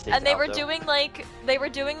were doing like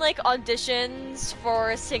auditions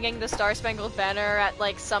for singing the Star Spangled Banner at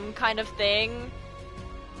like some kind of thing.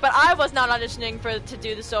 But I was not auditioning to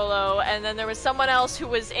do the solo, and then there was someone else who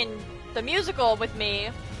was in the musical with me.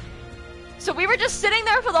 So we were just sitting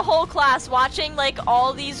there for the whole class watching like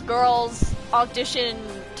all these girls audition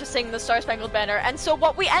to sing the Star Spangled Banner. And so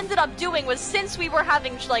what we ended up doing was, since we were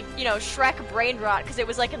having Shrek brain rot because it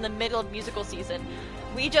was like in the middle of musical season,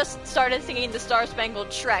 we just started singing the Star Spangled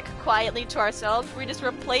Shrek quietly to ourselves. We just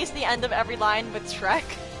replaced the end of every line with Shrek.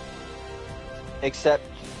 Except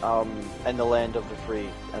and the land of the free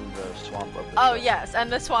and the swamp of the Oh Shrek. yes,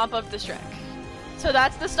 and the swamp of the Shrek. So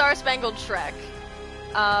that's the Star Spangled Shrek.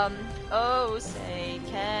 Oh say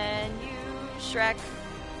can you Shrek.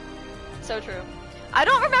 So true. I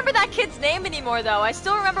don't remember that kid's name anymore though. I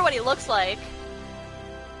still remember what he looks like.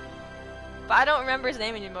 But I don't remember his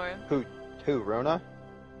name anymore. Who, Rona?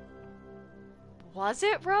 Was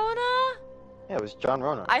it Rona? Yeah, it was John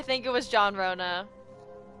Rona. I think it was John Rona.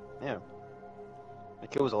 Yeah. The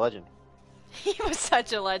kid was a legend. He was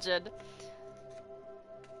such a legend.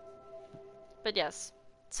 But yes.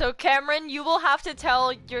 So Cameron, you will have to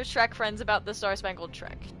tell your Shrek friends about the Star Spangled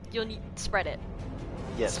Shrek. You'll need spread it.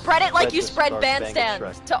 Yes. Spread it like you spread Star bandstand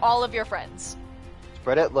Spangled Shrek. to all of your friends.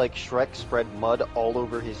 Spread it like Shrek spread mud all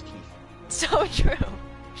over his teeth. So true.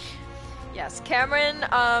 Yes, Cameron,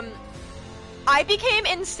 I became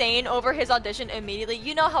insane over his audition immediately.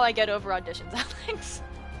 You know how I get over auditions, Alex.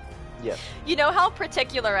 Yes. You know how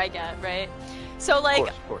particular I get, right? So like,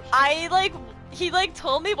 of course. He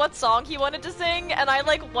told me what song he wanted to sing, and I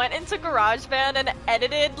went into GarageBand and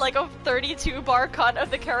edited a 32-bar cut of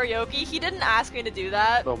the karaoke. He didn't ask me to do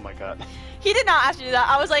that. Oh my god. He did not ask me to do that.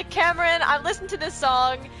 I was like, Cameron, I've listened to this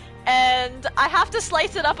song, and I have to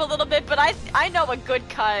slice it up a little bit, but I know a good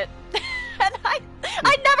cut. And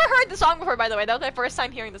I'd never heard the song before, by the way. That was my first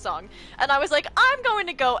time hearing the song. And I was like, I'm going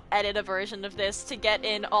to go edit a version of this to get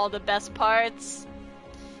in all the best parts.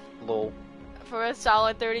 Lol. For a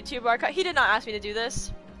solid 32-bar cut. He did not ask me to do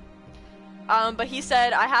this. But he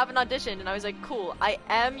said, I have an audition. And I was like, cool. I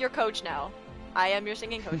am your coach now. I am your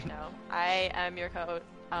singing coach now. I am your coach.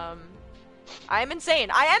 I'm insane.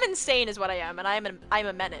 I am insane is what I am. And I'm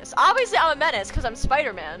a menace. Obviously, I'm a menace because I'm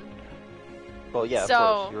Spider-Man. Well, yeah, so,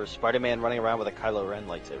 of course. You're a Spider-Man running around with a Kylo Ren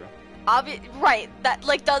lightsaber. Right. That,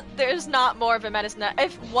 there's not more of a menace than that.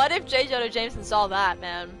 What if J. Jonah Jameson saw that,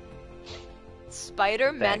 man?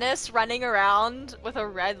 Spider-Menace running around with a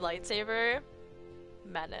red lightsaber?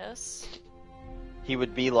 Menace. He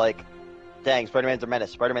would be like, dang, Spider-Man's a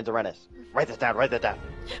menace. Spider-Man's a menace. Write this down, write that down.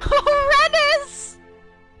 Menace!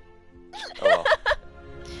 Oh well.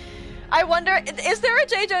 I wonder, is there a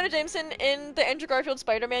J. Jonah Jameson in the Andrew Garfield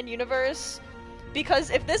Spider-Man universe? Because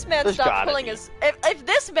if this man stopped pulling if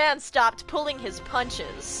this man stopped pulling his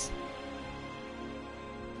punches,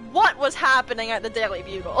 what was happening at the Daily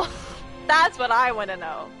Bugle? That's what I want to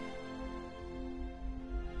know.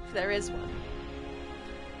 If there is one.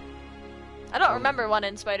 I don't remember one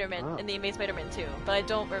in Spider-Man, in the Amazing Spider-Man 2, but I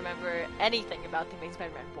don't remember anything about the Amazing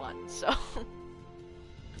Spider-Man 1, so...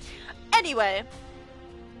 Anyway.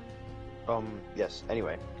 Yes,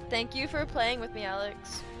 anyway. Thank you for playing with me,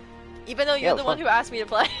 Alex. Even though you're the one who asked me to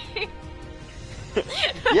play.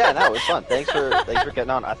 Yeah, no, it was fun. Thanks for getting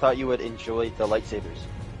on. I thought you would enjoy the lightsabers.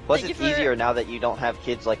 Plus, it's easier now that you don't have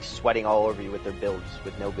kids sweating all over you with their builds.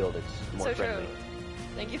 With no build, it's more friendly. True.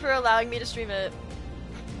 Thank you for allowing me to stream it.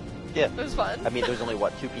 Yeah. It was fun. I mean, there's only,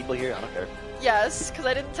 2 people here? I don't care. Yes, because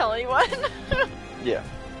I didn't tell anyone. Yeah.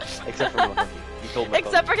 Except for McClunky. You told McClunky.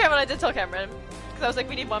 Except for Cameron, I did tell Cameron. Because I was like,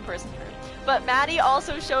 we need one person here. But Maddie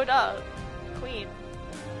also showed up. Queen.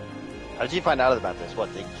 How did you find out about this?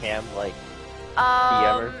 What, did Cam, like,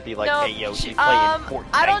 DM her? Be like, no, hey, yo, she's playing Fortnite.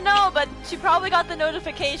 I don't know, but she probably got the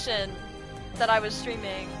notification that I was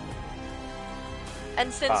streaming.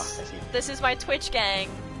 And since this is my Twitch gang,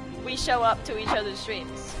 we show up to each other's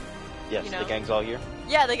streams. Yes, you know? The gang's all here?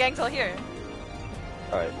 Yeah, the gang's all here.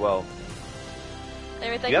 Alright, well...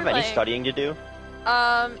 Anyway, do you have any studying to do?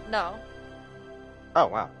 No. Oh,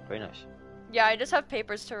 wow. Very nice. Yeah, I just have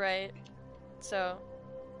papers to write. So,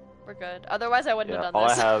 we're good. Otherwise, I wouldn't have done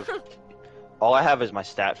this. All I have is my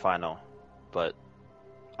stat final. But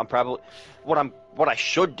I'm probably... What I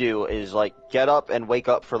should do is, like, get up and wake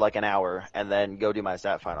up for, like, an hour, and then go do my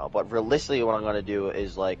stat final. But realistically, what I'm gonna do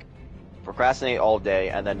is, like, procrastinate all day,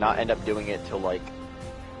 and then not end up doing it till, like,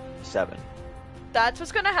 7. That's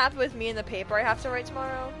what's gonna happen with me in the paper I have to write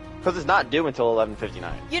tomorrow. Because it's not due until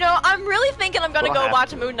 11:59. You know, I'm really thinking I'm gonna go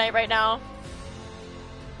watch Moon Knight right now.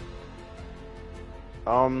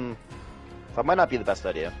 That might not be the best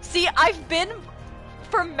idea. See,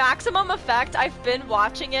 for maximum effect, I've been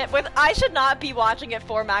watching it with, I should not be watching it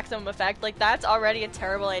for maximum effect, like that's already a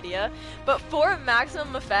terrible idea. But for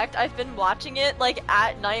maximum effect, I've been watching it like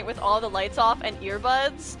at night with all the lights off and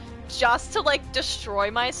earbuds, just to like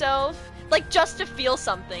destroy myself. Like, just to feel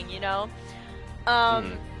something, you know?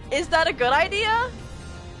 Is that a good idea?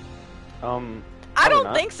 I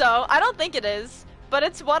don't think so. I don't think it is. But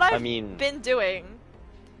it's what I've been doing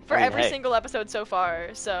for every single episode so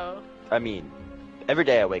far, so... I mean, every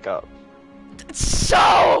day I wake up. It's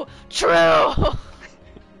so true!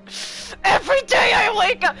 Every day I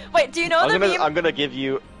wake up! Wait, do you know the meme? I'm gonna give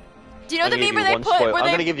you... Do you know the meme where they put... I'm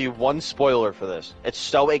gonna give you one spoiler for this. It's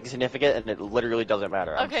so insignificant and it literally doesn't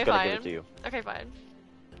matter. I'm just gonna give it to you. Okay, fine.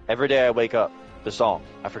 Every day I wake up, the song,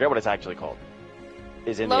 I forget what it's actually called,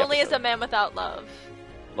 is in the episode. Lonely as a Man Without Love.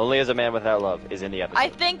 Lonely as a Man Without Love is in the episode. I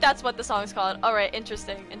think that's what the song's called. Alright,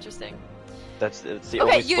 interesting. It's the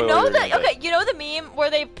only spoiler you know the meme where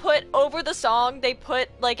they put over the song, they put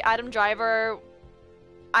like Adam Driver,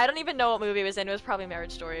 I don't even know what movie it was in, it was probably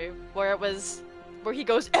Marriage Story, where he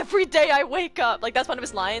goes, every day I wake up, like that's one of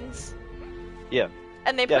his lines. Yeah.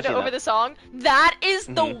 And they put it over the song. That is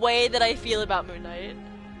the way that I feel about Moon Knight.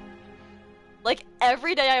 Like,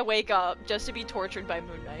 every day I wake up just to be tortured by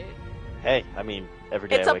Moon Knight. Hey, I mean, every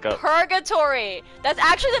day I wake up. It's a purgatory! That's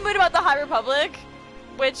actually the mood about the High Republic,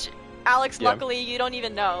 which, Alex, luckily, you don't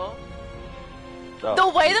even know. Oh. The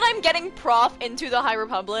way that I'm getting Prof into the High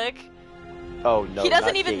Republic... Oh, no, he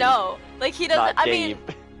doesn't even know. Like, he doesn't... I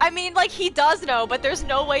mean, like, he does know, but there's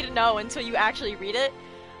no way to know until you actually read it.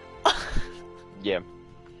 Yeah.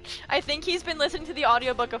 I think he's been listening to the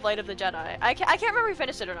audiobook of Light of the Jedi. I can't remember if he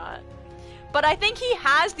finished it or not. But I think he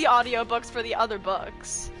has the audiobooks for the other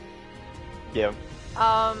books. Yeah.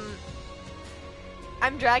 I'm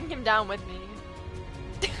dragging him down with me.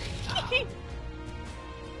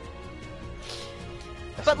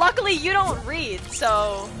 But luckily you don't read,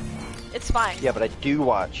 so it's fine. Yeah, but I do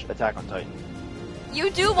watch Attack on Titan. You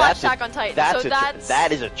do watch Attack on Titan,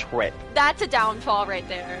 that is a trip. That's a downfall right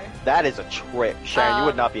there. That is a trip. Sharon, you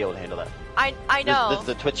would not be able to handle that. I know. Does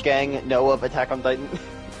the Twitch gang know of Attack on Titan?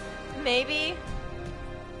 Maybe.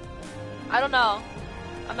 I don't know.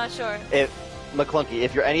 I'm not sure. McClunky,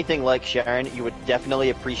 if you're anything like Sharon, you would definitely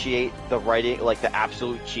appreciate the writing, like the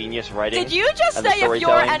absolute genius writing. Did you just say if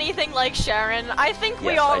you're anything like Sharon? I think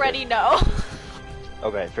we already know.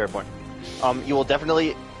 Okay, fair point. You will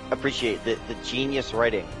definitely appreciate the genius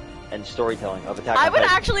writing and storytelling of Attack on Titan. I would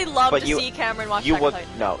actually love to see Cameron watch Attack on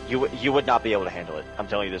Titan. No, you would not be able to handle it. I'm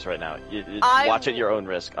telling you this right now. Watch at your own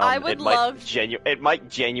risk. It might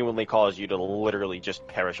genuinely cause you to literally just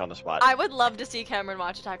perish on the spot. I would love to see Cameron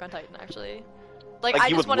watch Attack on Titan, actually. Like I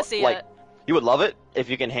just want to see it. You would love it if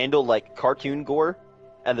you can handle, like, cartoon gore,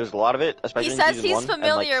 and there's a lot of it, especially in season 1. He says he's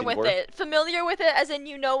familiar with it. Familiar with it as in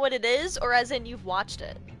you know what it is, or as in you've watched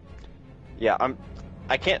it? Yeah,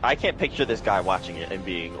 I can't picture this guy watching it and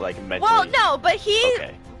being, like, mentally... Well, no, but he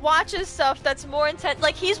watches stuff that's more intense.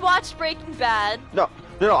 Like, he's watched Breaking Bad. No,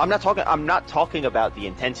 I'm not talking about the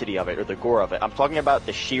intensity of it or the gore of it. I'm talking about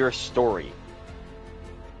the sheer story.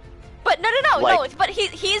 But no, but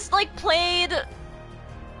he's, like, played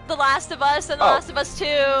The Last of Us and The Last of Us 2.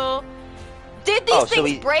 Did these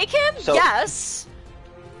things break him? Yes.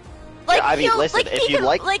 Like, yeah, I mean, listen. Like, if you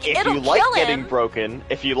like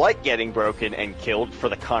getting broken and killed for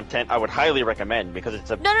the content, I would highly recommend because it's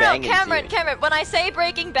a banging Cameron. When I say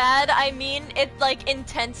Breaking Bad, I mean it like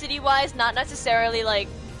intensity-wise, not necessarily like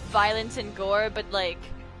violence and gore, but like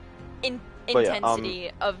But yeah,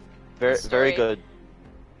 intensity of very the story. good.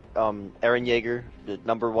 Eren Yeager, the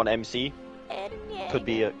 #1 MC, could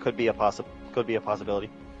be a possibility.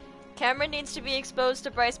 Cameron needs to be exposed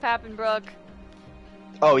to Bryce Papenbrook.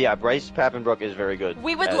 Oh yeah, Bryce Papenbrook is very good.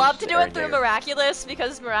 We would as love to do Eren it through Yeager. Miraculous,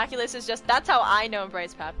 because Miraculous is just, that's how I know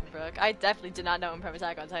Bryce Papenbrook. I definitely did not know him from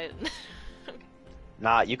Attack on Titan.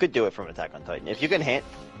 Nah, you could do it from Attack on Titan if you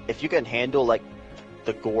can handle like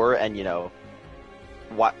the gore and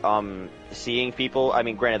what seeing people. I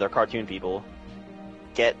mean, granted they're cartoon people,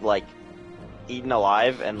 get like eaten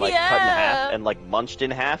alive and like cut in half and like munched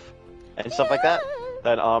in half and stuff like that.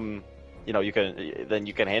 Then you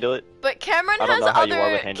can handle it. But Cameron I don't has know how you are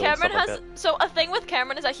other. with handling Cameron stuff has. like So a thing with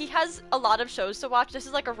Cameron is that he has a lot of shows to watch. This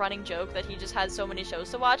is like a running joke that he just has so many shows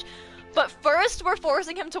to watch. But first, we're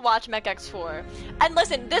forcing him to watch Mech X4. And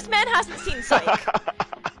listen, this man hasn't seen Psych.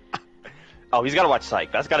 Oh, he's gotta watch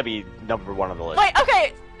Psych. That's gotta be #1 on the list. Wait,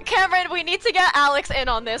 okay, Cameron, we need to get Alex in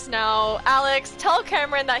on this now. Alex, tell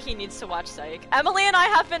Cameron that he needs to watch Psych. Emily and I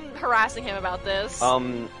have been harassing him about this.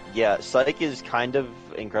 Yeah, Psych is kind of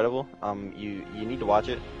incredible. You need to watch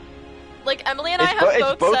it. Like, Emily and I have both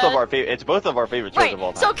it's both said... it's both of our favorite shows Right, of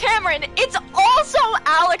all time. so Cameron, it's also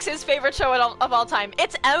Alex's favorite show of all time.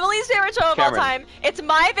 It's Emily's favorite show of all Cameron. time. It's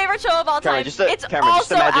my favorite show of all Cameron, time. It's Cameron,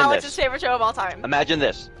 just also imagine Alex's this. favorite show of all time. Imagine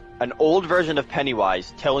this. An old version of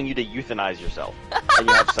Pennywise telling you to euthanize yourself. And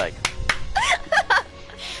you have Psych.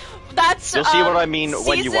 That's, You'll see what I mean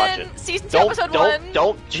when you watch it. Season 2, episode 1.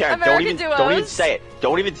 Sharon, American don't even Duos. say it.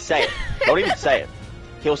 Don't even say it. Don't even say it.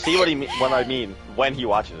 He'll see what I mean when he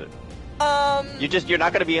watches it. You're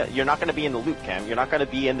not gonna be in the loop, Cam. You're not gonna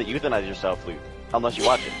be in the euthanize yourself loop unless you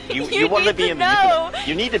watch it. You want to be in the euthanize.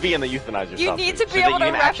 You need to be in the euthanize yourself. You need to loop be so able that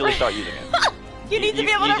you to can actually start using it. You need to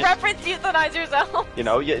be able to reference euthanize yourself. You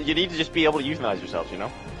need to just be able to euthanize yourselves.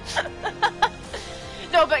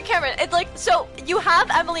 No, but Cameron, it's like, so you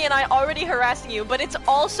have Emily and I already harassing you, but it's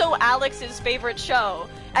also Alex's favorite show,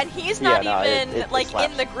 and he's not even like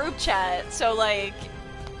in the group chat. So like,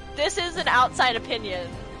 this is an outside opinion,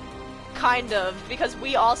 kind of, because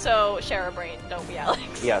we also share a brain, don't we,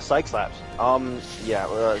 Alex? Yeah, Psych slaps.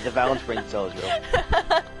 The Valence brain cell is real.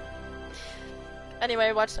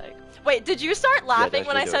 Anyway, watch Psych. Wait, did you start laughing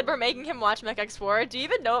when I said it. we're making him watch Mech X4? Do you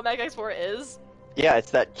even know what Mech X4 is? Yeah,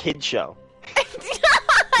 it's that kid show. It's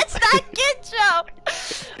that kid show!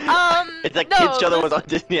 It's that kid show that was on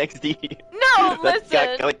Disney XD. No, that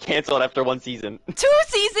listen! got canceled after 1 season. 2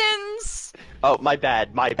 seasons! Oh, my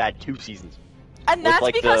bad, 2 seasons. And that's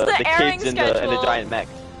with, like, because the airing kids schedule... and the giant mech.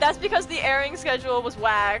 That's because the airing schedule was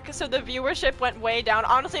whack, so the viewership went way down.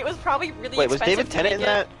 Honestly, it was probably really Wait, was expensive David Tennant in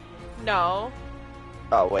that? No.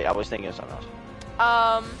 Oh, wait, I was thinking of something else.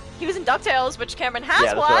 He was in DuckTales, which Cameron has yeah,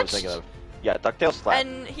 that's watched. what I was thinking of. Yeah, DuckTales slap.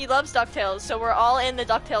 And he loves DuckTales, so we're all in the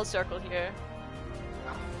DuckTales circle here.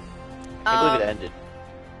 I can't believe it ended.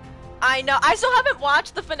 I know. I still haven't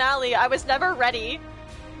watched the finale. I was never ready.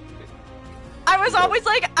 I was always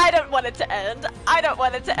like, I don't want it to end. I don't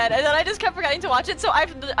want it to end. And then I just kept forgetting to watch it, so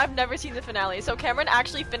I've never seen the finale. So Cameron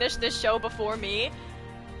actually finished this show before me.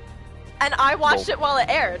 And I watched it while it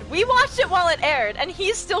aired. We watched it while it aired, and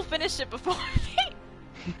he still finished it before me.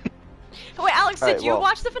 Wait, Alex, did you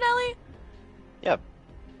watch the finale? Yeah.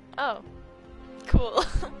 Oh. Cool.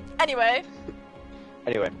 Anyway.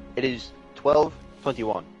 Anyway, it is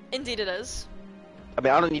 12:21. Indeed it is. I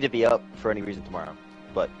mean, I don't need to be up for any reason tomorrow,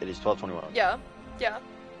 but it is 12:21. Yeah. Yeah.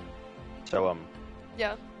 So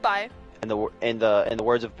Yeah. Bye. In the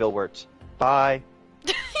words of Bill Wirtz, bye.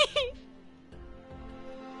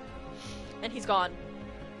 And he's gone.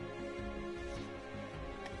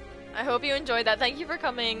 I hope you enjoyed that. Thank you for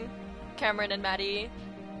coming, Cameron and Maddie,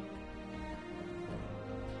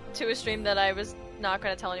 to a stream that I was not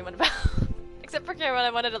going to tell anyone about. Except for Cameron, I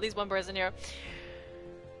wanted at least one person here.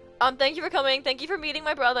 Thank you for coming. Thank you for meeting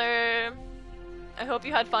my brother. I hope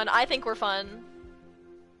you had fun. I think we're fun.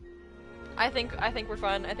 I think we're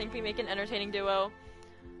fun. I think we make an entertaining duo.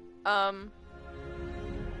 I'm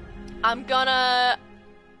gonna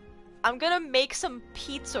make some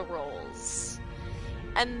pizza rolls,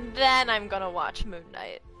 and then I'm gonna watch Moon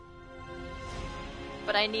Knight.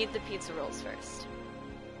 But I need the pizza rolls first.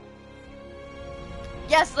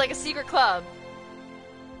 Yes, like a secret club.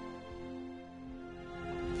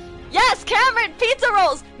 Yes, Cameron, pizza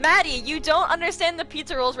rolls! Maddie, you don't understand the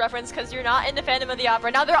pizza rolls reference because you're not into Phantom of the Opera.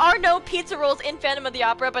 Now, there are no pizza rolls in Phantom of the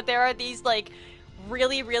Opera, but there are these, like,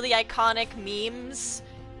 really, really iconic memes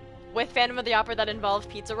with Phantom of the Opera that involve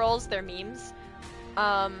pizza rolls. They're memes.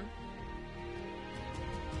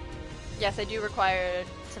 Yes, I do require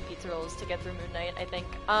some pizza rolls to get through Moon Knight, I think.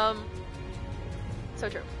 So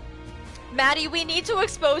true. Maddie, we need to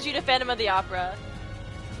expose you to Phantom of the Opera.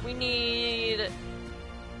 We need...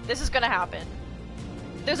 This is gonna happen.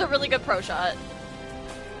 There's a really good pro shot.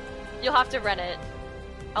 You'll have to rent it.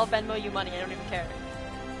 I'll Venmo you money, I don't even care.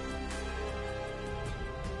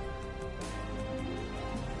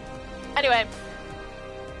 Anyway.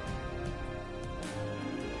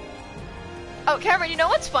 Oh, Cameron, you know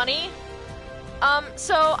what's funny?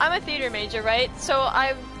 So I'm a theater major, right? So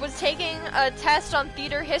I was taking a test on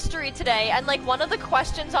theater history today, and like one of the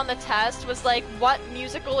questions on the test was like, what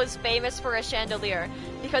musical is famous for a chandelier?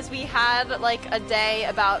 Because we had like a day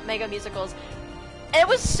about mega musicals. And it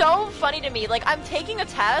was so funny to me. Like, I'm taking a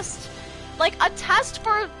test, like a test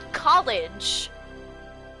for college,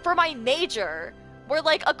 for my major, where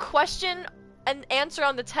like a question and answer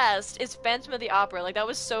on the test is Phantom of the Opera. Like, that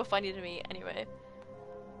was so funny to me. Anyway.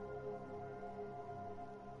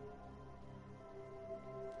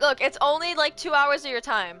 Look, it's only like 2 hours of your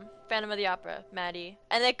time, Phantom of the Opera, Maddie.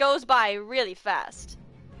 And it goes by really fast.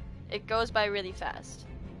 It goes by really fast.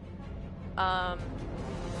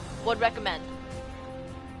 Would recommend.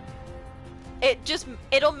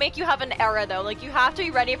 It'll make you have an era though. Like, you have to be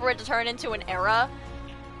ready for it to turn into an era.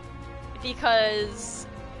 Because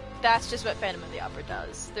that's just what Phantom of the Opera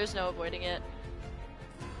does. There's no avoiding it.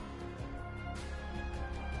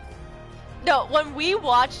 No, when we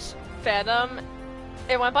watched Phantom,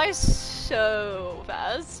 it went by so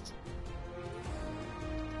fast.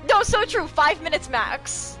 No, so true. 5 minutes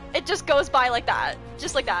max. It just goes by like that.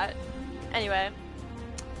 Just like that. Anyway.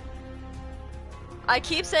 I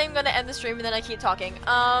keep saying I'm gonna end the stream and then I keep talking.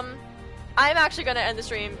 I'm actually gonna end the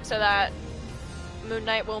stream so that Moon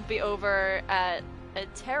Knight won't be over at a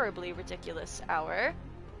terribly ridiculous hour.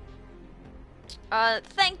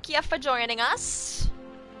 Thank you for joining us.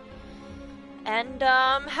 And,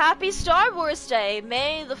 happy Star Wars Day!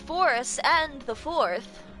 May the Force and the 4th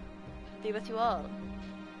be with you all.